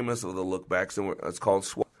most famous of the look backs, and it's called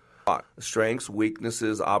SWOT: strengths,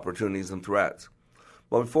 weaknesses, opportunities, and threats.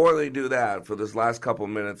 Well, before they do that, for this last couple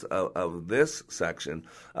minutes of this section,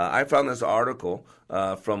 I found this article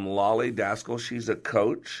from Lolly Daskell. She's a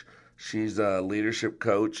coach. She's a leadership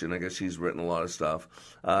coach, and I guess she's written a lot of stuff.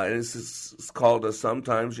 And it's called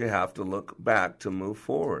Sometimes You Have to Look Back to Move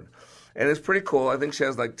Forward. And it's pretty cool. I think she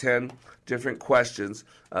has like 10 different questions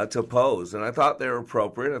to pose. And I thought they were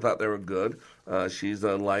appropriate. I thought they were good. She's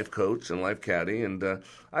a life coach and life caddy, and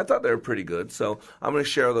I thought they were pretty good. So I'm going to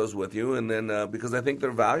share those with you, and then because I think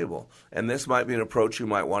they're valuable. And this might be an approach you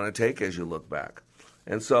might want to take as you look back.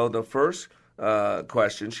 And so the first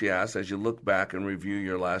question she asked as you look back and review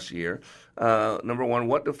your last year, number one,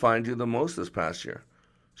 what defined you the most this past year?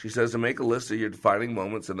 She says to make a list of your defining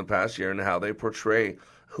moments in the past year and how they portray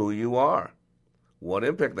who you are, what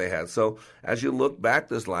impact they had. So as you look back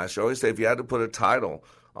this last year, I always say if you had to put a title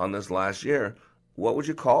on this last year, what would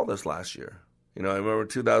you call this last year? You know, I remember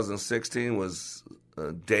 2016 was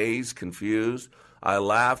dazed, confused. I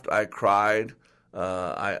laughed, I cried,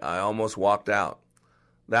 I almost walked out.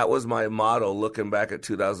 That was my motto looking back at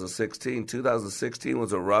 2016. 2016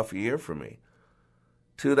 was a rough year for me.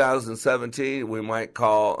 2017, we might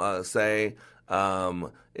say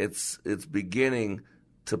it's beginning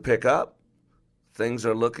to pick up. Things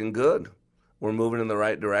are looking good. We're moving in the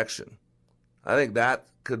right direction. I think that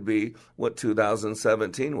could be what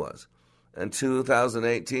 2017 was. And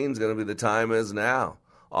 2018 is going to be the time is now.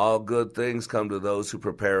 All good things come to those who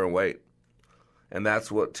prepare and wait. And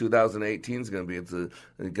that's what 2018 is going to be. It's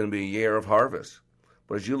going to be a year of harvest.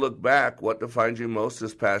 But as you look back, what defines you most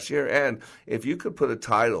this past year? And if you could put a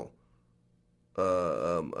title,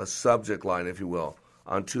 a subject line, if you will,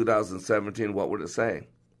 on 2017, what would it say?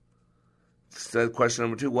 Question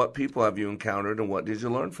number 2, what people have you encountered and what did you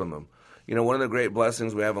learn from them? You know, one of the great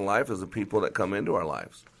blessings we have in life is the people that come into our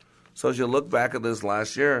lives. So as you look back at this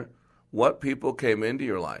last year, what people came into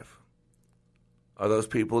your life? Are those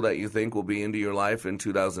people that you think will be into your life in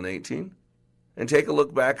 2018? And take a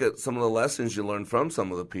look back at some of the lessons you learned from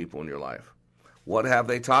some of the people in your life. What have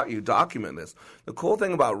they taught you? Document this. The cool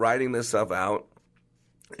thing about writing this stuff out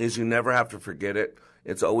is you never have to forget it.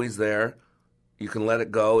 It's always there. You can let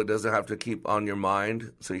it go. It doesn't have to keep on your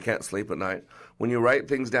mind, so you can't sleep at night. When you write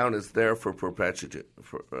things down, it's there for perpetuity.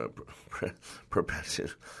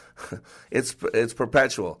 It's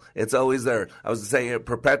perpetual. It's always there. I was saying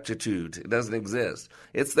perpetuitude. It doesn't exist.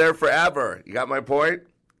 It's there forever. You got my point?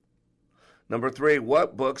 Number 3,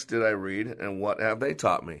 what books did I read and what have they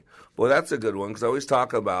taught me? Boy, that's a good one because I always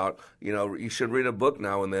talk about, you know, you should read a book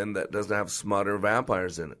now and then that doesn't have smut or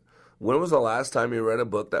vampires in it. When was the last time you read a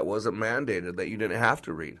book that wasn't mandated, that you didn't have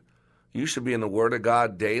to read? You should be in the Word of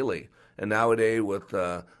God daily. And nowadays with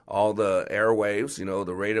all the airwaves, you know,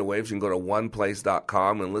 the radio waves, you can go to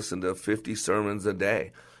oneplace.com and listen to 50 sermons a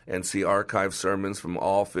day and see archived sermons from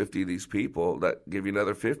all 50 of these people that give you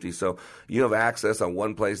another 50. So you have access on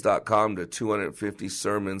oneplace.com to 250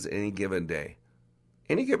 sermons any given day.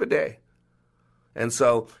 Any given day. And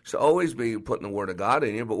so you should always be putting the Word of God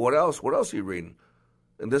in you. But what else? What else are you reading?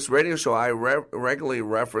 In this radio show, I regularly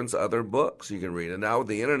reference other books you can read. And now with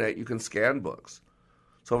the internet, you can scan books.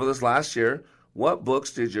 So over this last year, what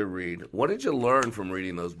books did you read? What did you learn from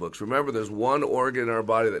reading those books? Remember, there's one organ in our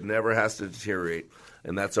body that never has to deteriorate,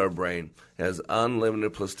 and that's our brain. It has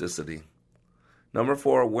unlimited plasticity. Number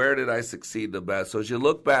 4, where did I succeed the best? So as you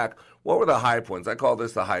look back, what were the high points? I call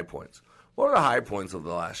this the high points. What were the high points of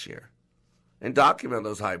the last year? And document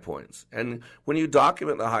those high points. And when you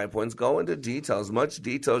document the high points, go into detail, as much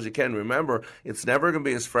detail as you can. Remember, it's never going to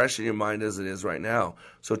be as fresh in your mind as it is right now.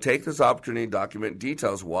 So take this opportunity to document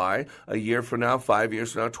details. Why? A year from now, 5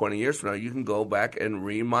 years from now, 20 years from now, you can go back and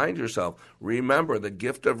remind yourself. Remember, the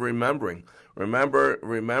gift of remembering. Remember,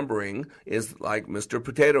 remembering is like Mr.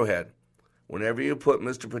 Potato Head. Whenever you put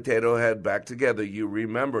Mr. Potato Head back together, you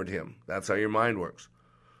remembered him. That's how your mind works.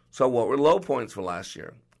 So what were low points for last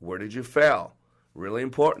year? Where did you fail? Really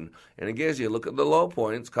important. And again, as you look at the low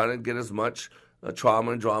points, kind of get as much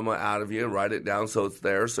trauma and drama out of you and write it down so it's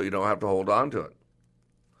there so you don't have to hold on to it.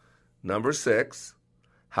 Number 6,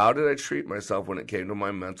 how did I treat myself when it came to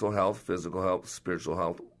my mental health, physical health, spiritual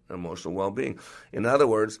health, emotional well-being? In other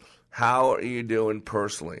words, how are you doing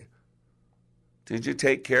personally? Did you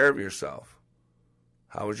take care of yourself?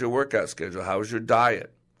 How was your workout schedule? How was your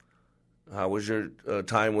diet? How was your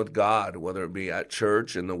time with God, whether it be at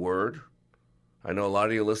church, in the Word? I know a lot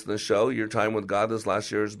of you listen to the show. Your time with God this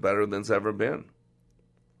last year is better than it's ever been.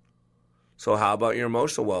 So how about your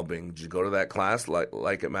emotional well-being? Did you go to that class,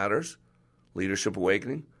 like It Matters? Leadership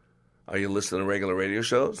Awakening? Are you listening to regular radio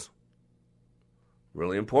shows?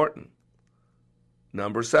 Really important.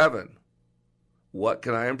 Number 7, what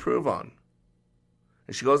can I improve on?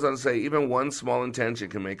 And she goes on to say, even one small intention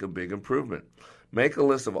can make a big improvement. Make a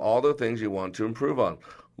list of all the things you want to improve on.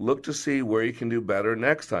 Look to see where you can do better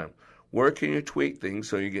next time. Where can you tweak things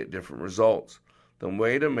so you get different results? The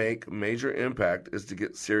way to make major impact is to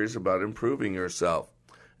get serious about improving yourself.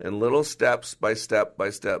 And little steps by step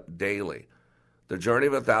daily. The journey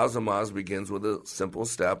of 1,000 miles begins with a simple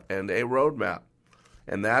step and a roadmap.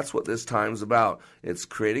 And that's what this time's about. It's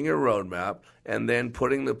creating a roadmap and then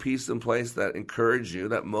putting the pieces in place that encourage you,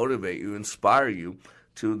 that motivate you, inspire you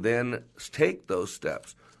to then take those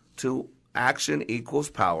steps. To action equals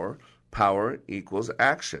power, power equals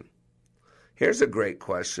action. Here's a great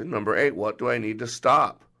question. Number 8, what do I need to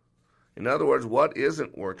stop? In other words, what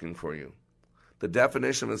isn't working for you? The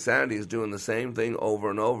definition of insanity is doing the same thing over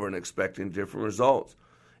and over and expecting different results.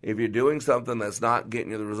 If you're doing something that's not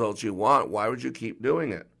getting you the results you want, why would you keep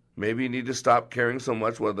doing it? Maybe you need to stop caring so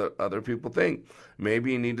much what other people think.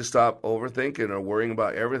 Maybe you need to stop overthinking or worrying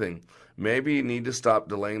about everything. Maybe you need to stop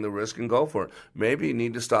delaying the risk and go for it. Maybe you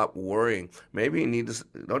need to stop worrying. Maybe you need to,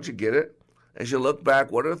 don't you get it? As you look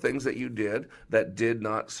back, what are the things that you did that did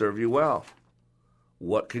not serve you well?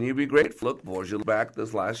 What can you be grateful for? As you look back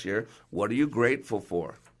this last year, what are you grateful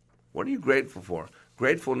for? What are you grateful for?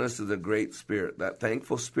 Gratefulness is a great spirit. That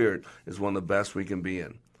thankful spirit is one of the best we can be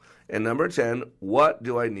in. And number 10, what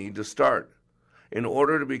do I need to start? In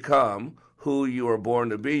order to become who you are born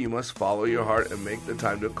to be, you must follow your heart and make the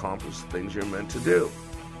time to accomplish the things you're meant to do.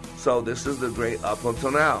 So this is the great up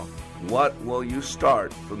until now. What will you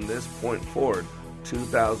start from this point forward,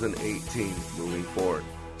 2018, moving forward?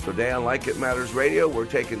 So today on Like It Matters Radio, we're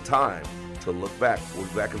taking time to look back. We'll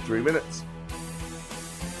be back in 3 minutes.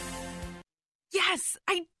 Yes,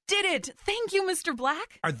 I did it. Thank you, Mr.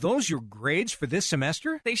 Black. Are those your grades for this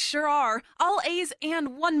semester? They sure are. All A's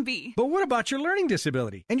and 1 B. But what about your learning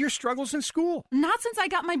disability and your struggles in school? Not since I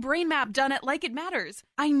got my brain map done at Like It Matters.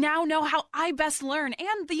 I now know how I best learn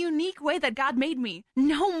and the unique way that God made me.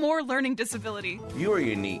 No more learning disability. You are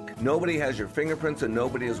unique. Nobody has your fingerprints and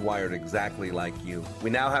nobody is wired exactly like you. We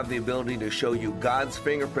now have the ability to show you God's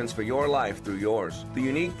fingerprints for your life through yours. The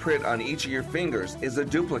unique print on each of your fingers is a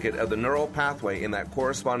duplicate of the neural pathway in that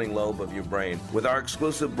corresponding lobe of your brain. With our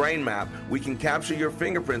exclusive brain map, we can capture your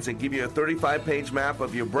fingerprints and give you a 35-page map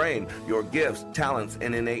of your brain, your gifts, talents,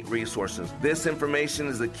 and innate resources. This information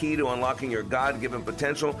is the key to unlocking your God-given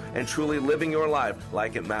potential and truly living your life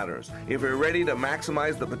like it matters. If you're ready to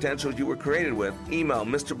maximize the potential you were created with, email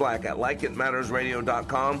Mr. Black at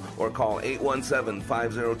likeitmattersradio.com or call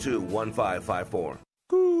 817-502-1554.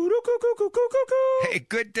 Hey,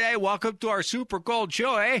 good day. Welcome to our super cold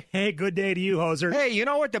show, eh? Hey, good day to you, Hoser. Hey, you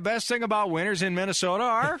know what the best thing about winters in Minnesota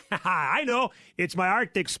are? I know. It's my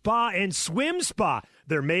Arctic Spa and Swim Spa.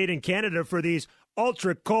 They're made in Canada for these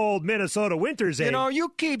ultra-cold Minnesota winters, eh? You know,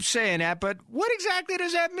 you keep saying that, but what exactly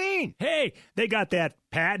does that mean? Hey, they got that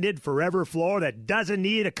patented forever floor that doesn't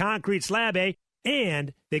need a concrete slab, eh?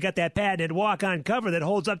 And they got that patented walk-on cover that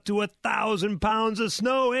holds up to 1,000 pounds of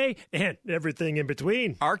snow, eh? And everything in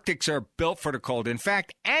between. Arctics are built for the cold. In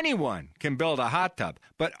fact, anyone can build a hot tub.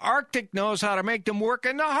 But Arctic knows how to make them work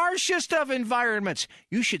in the harshest of environments.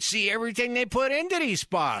 You should see everything they put into these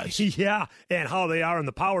spas. Yeah, and how they are in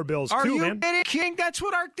the power bills, too, man. Are you kidding? That's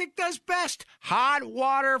what Arctic does best. Hot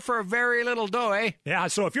water for very little dough, eh? Yeah,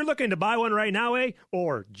 so if you're looking to buy one right now, eh?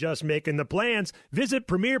 Or just making the plans, visit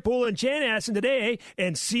Premier Pool in Chanhassen today, eh?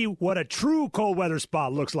 And see what a true cold weather spa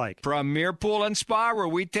looks like. Premier Pool and Spa, where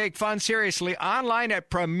we take fun seriously, online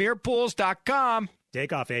at premierpools.com.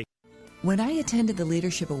 Take off, eh? When I attended the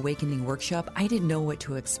Leadership Awakening workshop, I didn't know what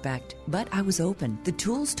to expect, but I was open. The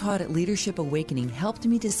tools taught at Leadership Awakening helped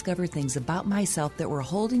me discover things about myself that were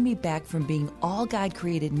holding me back from being all God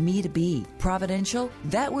created me to be. Providential?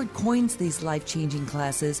 That word coins these life-changing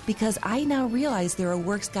classes because I now realize there are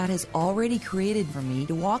works God has already created for me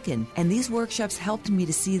to walk in, and these workshops helped me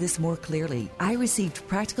to see this more clearly. I received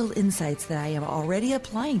practical insights that I am already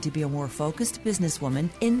applying to be a more focused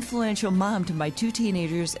businesswoman, influential mom to my 2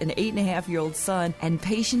 teenagers, an 8.5-year-old son, and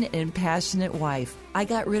patient and passionate wife. I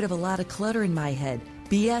got rid of a lot of clutter in my head.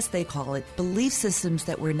 BS, they call it, belief systems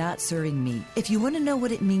that were not serving me. If you want to know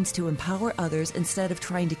what it means to empower others instead of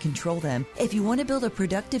trying to control them, if you want to build a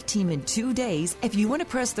productive team in 2 days, if you want to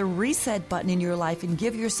press the reset button in your life and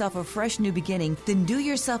give yourself a fresh new beginning, then do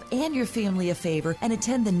yourself and your family a favor and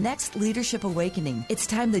attend the next Leadership Awakening. It's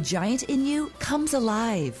time the giant in you comes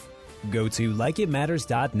alive. Go to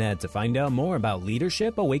likeitmatters.net to find out more about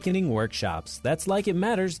Leadership Awakening workshops. That's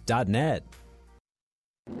likeitmatters.net.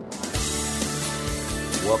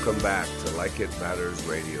 Welcome back to Like It Matters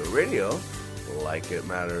Radio. Radio, like it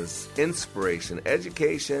matters, inspiration,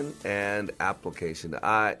 education, and application.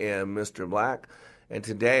 I am Mr. Black, and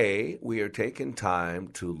today we are taking time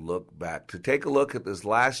to look back, to take a look at this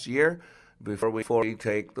last year before we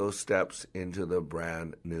take those steps into the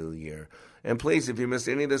brand new year. And please, if you missed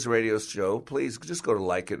any of this radio show, please just go to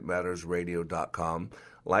likeitmattersradio.com.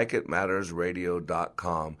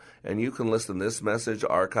 likeitmattersradio.com. And you can listen to this message,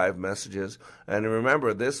 archive messages. And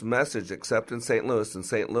remember, this message, except in St.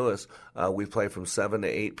 Louis, we play from 7 to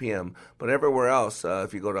 8 p.m. But everywhere else,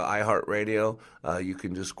 if you go to iHeartRadio, you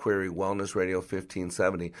can just query Wellness Radio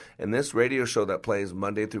 1570. And this radio show that plays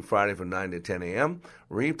Monday through Friday from 9 to 10 a.m.,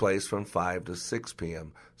 replays from 5 to 6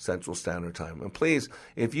 p.m. Central Standard Time. And please,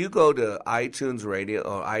 if you go to iTunes Radio,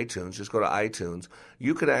 or iTunes, just go to iTunes,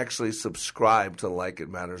 you can actually subscribe to Like It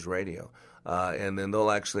Matters Radio. And then they'll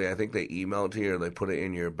actually, I think they email it to you or they put it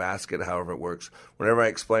in your basket, however it works. Whenever I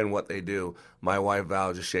explain what they do, my wife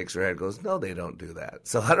Val just shakes her head and goes, no, they don't do that.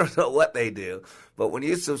 So I don't know what they do. But when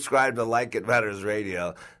you subscribe to Like It Matters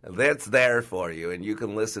Radio, that's there for you, and you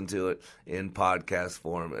can listen to it in podcast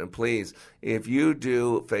form. And please, if you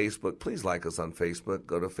do Facebook, please like us on Facebook.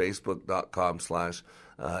 Go to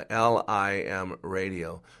facebook.com/LIM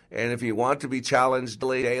Radio. And if you want to be challenged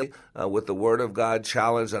daily with the Word of God,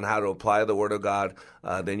 challenged on how to apply the Word of God,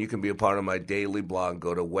 then you can be a part of my daily blog.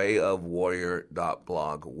 Go to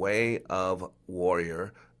wayofwarrior.blog,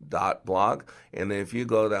 wayofwarrior.blog. And then if you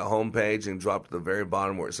go to that homepage and drop to the very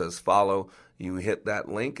bottom where it says follow, you hit that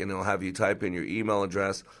link, and it'll have you type in your email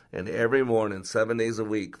address. And every morning, 7 days a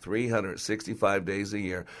week, 365 days a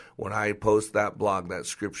year, when I post that blog, that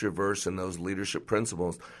scripture verse and those leadership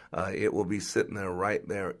principles, it will be sitting there right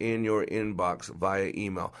there in your inbox via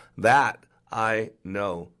email. That I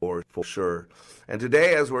know for sure. And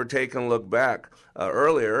today, as we're taking a look back,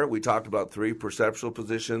 earlier we talked about 3 perceptual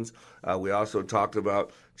positions. We also talked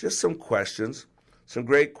about just some questions, some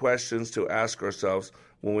great questions to ask ourselves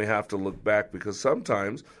when we have to look back, because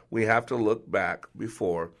sometimes we have to look back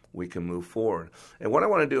before we can move forward. And what I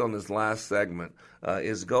want to do on this last segment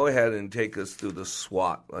is go ahead and take us through the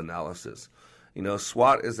SWOT analysis. You know,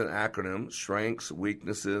 SWOT is an acronym: strengths,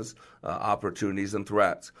 weaknesses, opportunities, and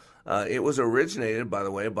threats. It was originated, by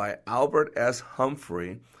the way, by Albert S.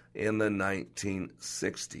 Humphrey in the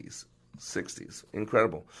 1960s.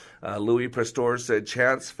 Incredible. Louis Pasteur said,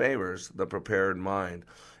 chance favors the prepared mind.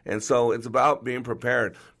 And so it's about being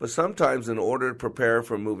prepared. But sometimes in order to prepare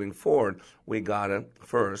for moving forward, we got to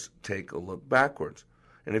first take a look backwards.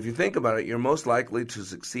 And if you think about it, you're most likely to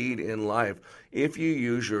succeed in life if you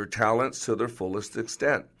use your talents to their fullest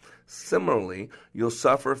extent. Similarly, you'll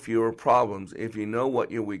suffer fewer problems if you know what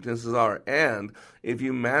your weaknesses are, and if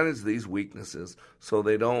you manage these weaknesses so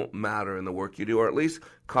they don't matter in the work you do, or at least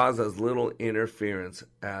cause as little interference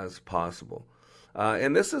as possible.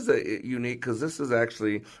 And this is unique because this is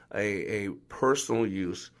actually a personal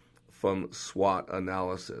use from SWOT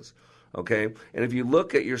analysis. Okay? And if you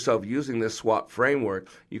look at yourself using this SWOT framework,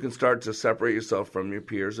 you can start to separate yourself from your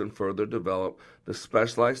peers and further develop the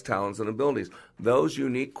specialized talents and abilities, those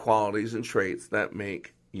unique qualities and traits that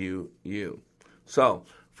make you you. So,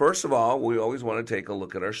 first of all, we always want to take a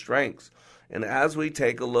look at our strengths. And as we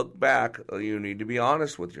take a look back, you need to be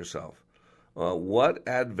honest with yourself. What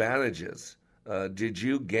advantages did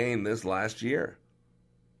you gain this last year?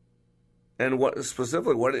 And what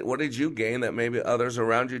did you gain that maybe others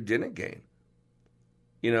around you didn't gain?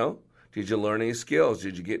 You know, did you learn any skills?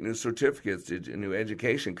 Did you get new certificates? Did you new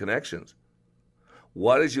education connections?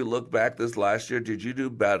 What, as you look back this last year, did you do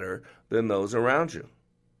better than those around you?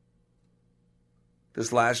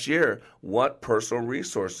 This last year, what personal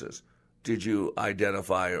resources did you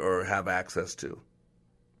identify or have access to?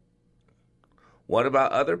 What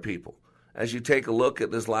about other people? As you take a look at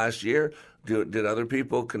this last year, did other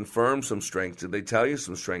people confirm some strengths? Did they tell you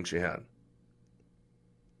some strengths you had?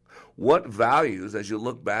 What values, as you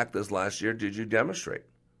look back this last year, did you demonstrate?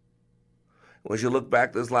 As you look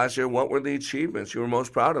back this last year, what were the achievements you were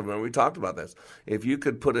most proud of? Remember, we talked about this. If you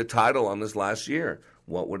could put a title on this last year,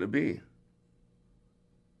 what would it be?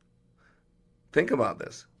 Think about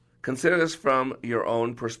this. Consider this from your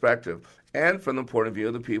own perspective and from the point of view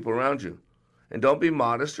of the people around you. And don't be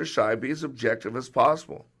modest or shy. Be as objective as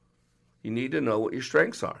possible. You need to know what your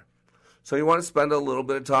strengths are. So you want to spend a little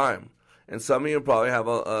bit of time. And some of you probably have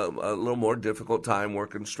a little more difficult time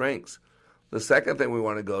working strengths. The second thing we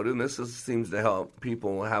want to go to, and this seems to help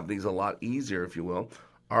people have these a lot easier, if you will,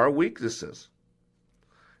 are weaknesses.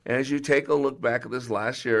 And as you take a look back at this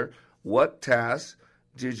last year, what tasks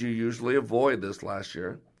did you usually avoid this last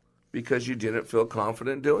year because you didn't feel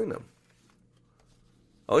confident doing them?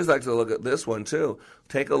 I always like to look at this one too.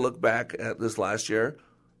 Take a look back at this last year,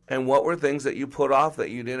 and what were things that you put off that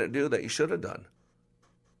you didn't do that you should have done?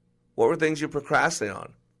 What were things you procrastinated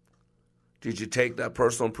on? Did you take that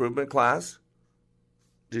personal improvement class?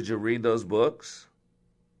 Did you read those books?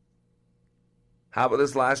 How about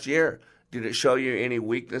this last year? Did it show you any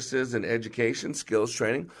weaknesses in education, skills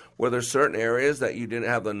training? Were there certain areas that you didn't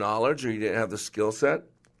have the knowledge or you didn't have the skill set?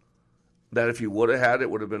 that if you would have had it,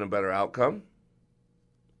 would have been a better outcome?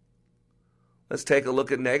 Let's take a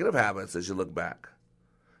look at negative habits as you look back.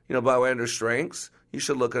 You know, by the way, under strengths, you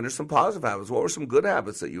should look under some positive habits. What were some good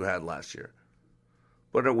habits that you had last year?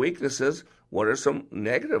 What are weaknesses? What are some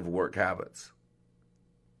negative work habits?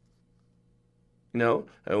 You know,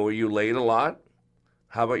 were you late a lot?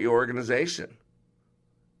 How about your organization?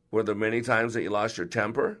 Were there many times that you lost your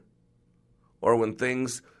temper? Or when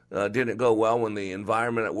things didn't go well, when the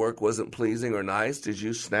environment at work wasn't pleasing or nice, did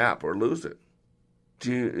you snap or lose it?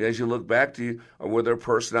 As you look back, were there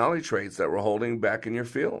personality traits that were holding back in your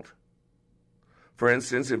field? For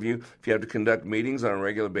instance, if you have to conduct meetings on a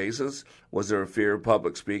regular basis, was there a fear of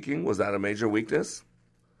public speaking? Was that a major weakness?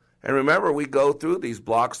 And remember, we go through these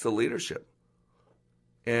blocks to leadership.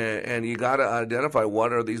 And you got to identify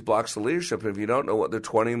what are these blocks to leadership. If you don't know what the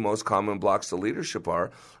 20 most common blocks to leadership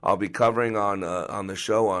are, I'll be covering on the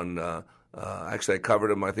show on, actually I covered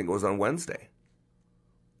them, I think it was on Wednesday.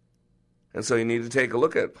 And so you need to take a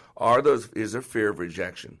look at, is there fear of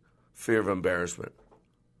rejection, fear of embarrassment?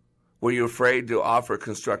 Were you afraid to offer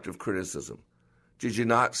constructive criticism? Did you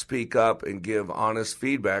not speak up and give honest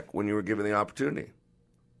feedback when you were given the opportunity?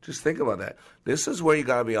 Just think about that. This is where you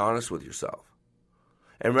got to be honest with yourself.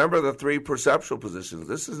 And remember the 3 perceptual positions.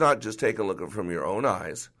 This is not just take a look at it from your own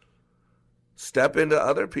eyes. Step into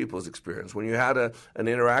other people's experience. When you had an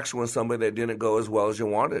interaction with somebody that didn't go as well as you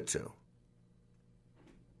wanted it to.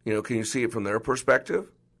 You know, can you see it from their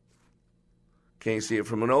perspective? Can you see it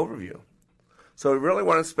from an overview? So we really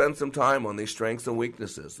want to spend some time on these strengths and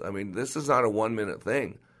weaknesses. I mean, this is not a 1-minute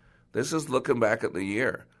thing. This is looking back at the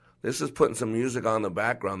year. This is putting some music on the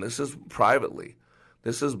background. This is privately.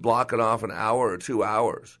 This is blocking off an hour or 2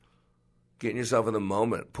 hours, getting yourself in the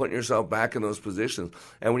moment, putting yourself back in those positions.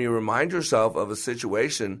 And when you remind yourself of a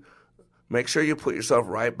situation, make sure you put yourself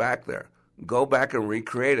right back there. Go back and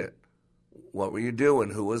recreate it. What were you doing?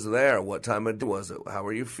 Who was there? What time of day was it? How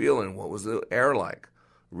were you feeling? What was the air like?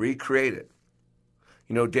 Recreate it.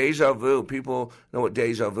 You know, deja vu, people know what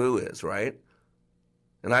deja vu is, right?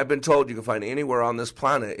 And I've been told you can find anywhere on this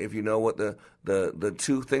planet if you know what the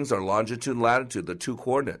 2 things are, longitude and latitude, the 2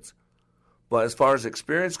 coordinates. But as far as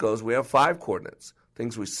experience goes, we have 5 coordinates.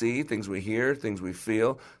 Things we see, things we hear, things we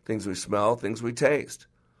feel, things we smell, things we taste.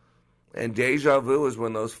 And deja vu is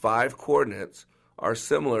when those 5 coordinates are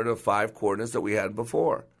similar to 5 coordinates that we had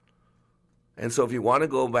before. And so if you want to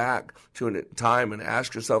go back to a time and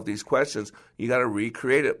ask yourself these questions, you got to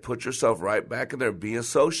recreate it. Put yourself right back in there. Be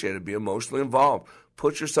associated. Be emotionally involved.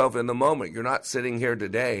 Put yourself in the moment. You're not sitting here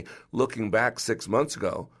today looking back 6 months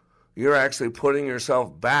ago. You're actually putting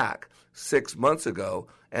yourself back 6 months ago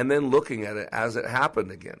and then looking at it as it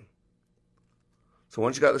happened again. So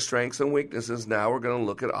once you got the strengths and weaknesses, now we're going to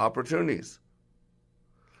look at opportunities.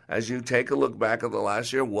 As you take a look back at the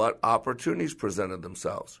last year, what opportunities presented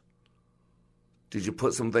themselves? Did you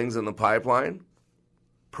put some things in the pipeline,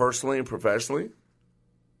 personally and professionally?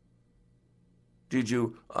 Did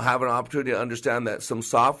you have an opportunity to understand that some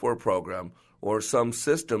software program or some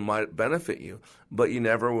system might benefit you, but you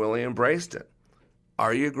never really embraced it?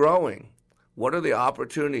 Are you growing? What are the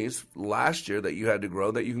opportunities last year that you had to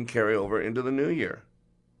grow that you can carry over into the new year?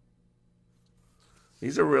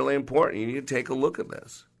 These are really important. You need to take a look at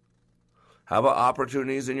this. How about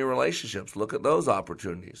opportunities in your relationships? Look at those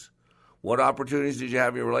opportunities. What opportunities did you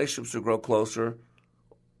have in your relationships to grow closer?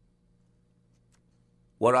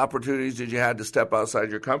 What opportunities did you have to step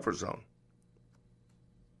outside your comfort zone?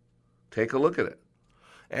 Take a look at it.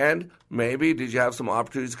 And maybe did you have some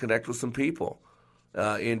opportunities to connect with some people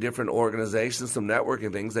in different organizations, some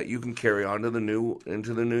networking things that you can carry on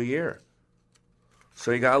into the new year.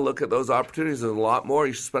 So you got to look at those opportunities. There's a lot more.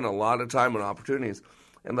 You should spend a lot of time on opportunities.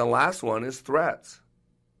 And the last one is threats.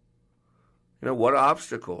 You know, what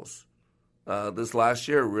obstacles this last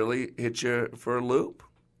year really hit you for a loop?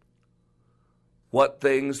 What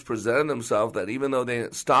things presented themselves that even though they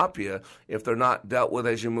didn't stop you, if they're not dealt with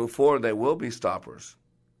as you move forward, they will be stoppers?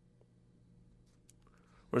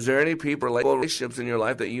 Was there any people, relationships in your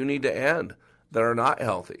life that you need to end that are not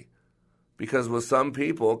healthy? Because with some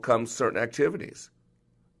people comes certain activities,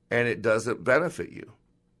 and it doesn't benefit you.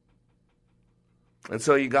 And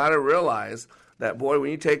so you got to realize that, boy,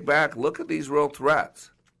 when you take back, look at these real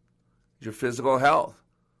threats. Your physical health.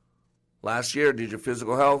 Last year, did your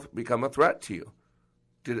physical health become a threat to you?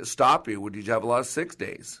 Did it stop you? Did you have a lot of sick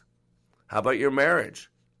days? How about your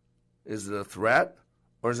marriage? Is it a threat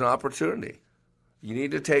or is it an opportunity? You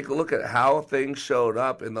need to take a look at how things showed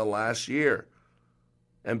up in the last year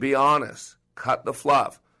and be honest. Cut the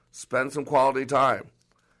fluff. Spend some quality time.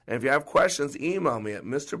 And if you have questions, email me at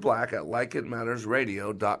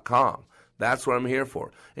mrblack@likeitmattersradio.com. That's what I'm here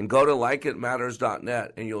for. And go to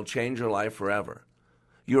likeitmatters.net and you'll change your life forever.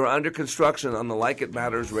 You are under construction on the Like It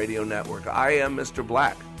Matters radio network. I am Mr.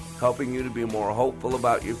 Black, helping you to be more hopeful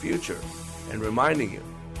about your future and reminding you,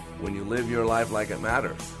 when you live your life like it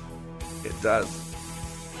matters, it does.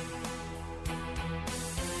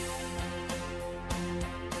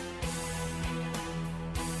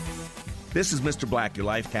 This is Mr. Black, your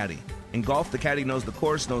life caddy. In golf, the caddy knows the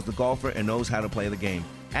course, knows the golfer, and knows how to play the game.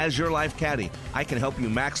 As your life caddy, I can help you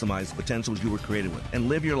maximize the potentials you were created with and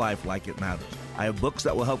live your life like it matters. I have books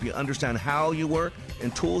that will help you understand how you work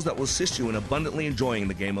and tools that will assist you in abundantly enjoying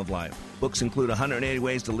the game of life. Books include 180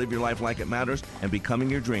 Ways to Live Your Life Like It Matters and Becoming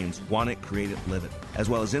Your Dreams, Want It, Create It, Live It, as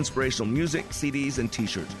well as inspirational music, CDs, and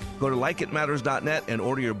T-shirts. Go to likeitmatters.net and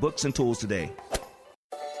order your books and tools today.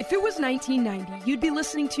 If it was 1990, you'd be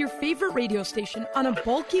listening to your favorite radio station on a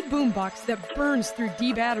bulky boombox that burns through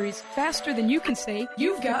D batteries faster than you can say,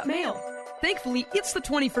 "You've got mail." Thankfully, it's the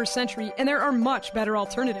 21st century, and there are much better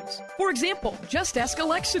alternatives. For example, just ask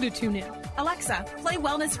Alexa to tune in. Alexa, play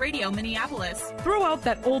Wellness Radio Minneapolis. Throw out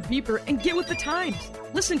that old beeper and get with the times.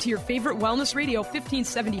 Listen to your favorite Wellness Radio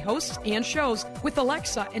 1570 hosts and shows with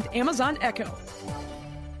Alexa and Amazon Echo.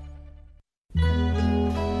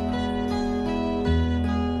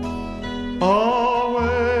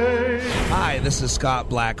 Hi, this is Scott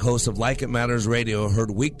Black, host of Like It Matters Radio, heard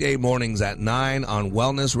weekday mornings at 9 on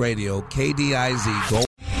Wellness Radio, KDIZ Gold.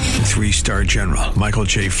 3-star General Michael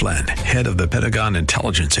J. Flynn, head of the Pentagon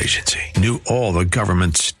Intelligence Agency, knew all the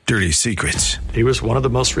government's dirty secrets. He was one of the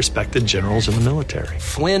most respected generals in the military.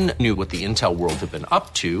 Flynn knew what the intel world had been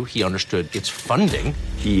up to. He understood its funding.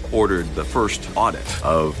 He ordered the first audit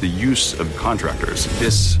of the use of contractors.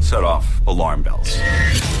 This set off alarm bells.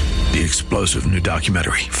 The explosive new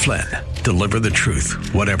documentary, Flynn, Deliver the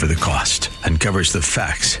Truth, Whatever the Cost, uncovers the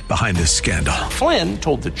facts behind this scandal. Flynn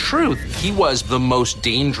told the truth. He was the most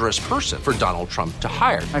dangerous person for Donald Trump to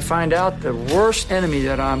hire. I find out the worst enemy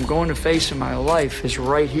that I'm going to face in my life is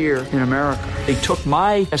right here in America. They took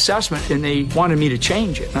my assessment and they wanted me to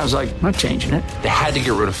change it. And I was like, I'm not changing it. They had to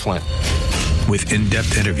get rid of Flynn. With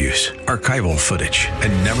in-depth interviews, archival footage,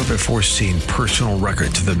 and never-before-seen personal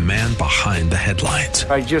records of the man behind the headlines.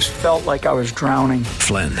 I just felt like I was drowning.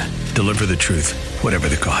 Flynn, Deliver the Truth, Whatever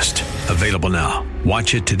the Cost. Available now.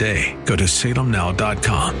 Watch it today. Go to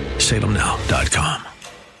salemnow.com. salemnow.com.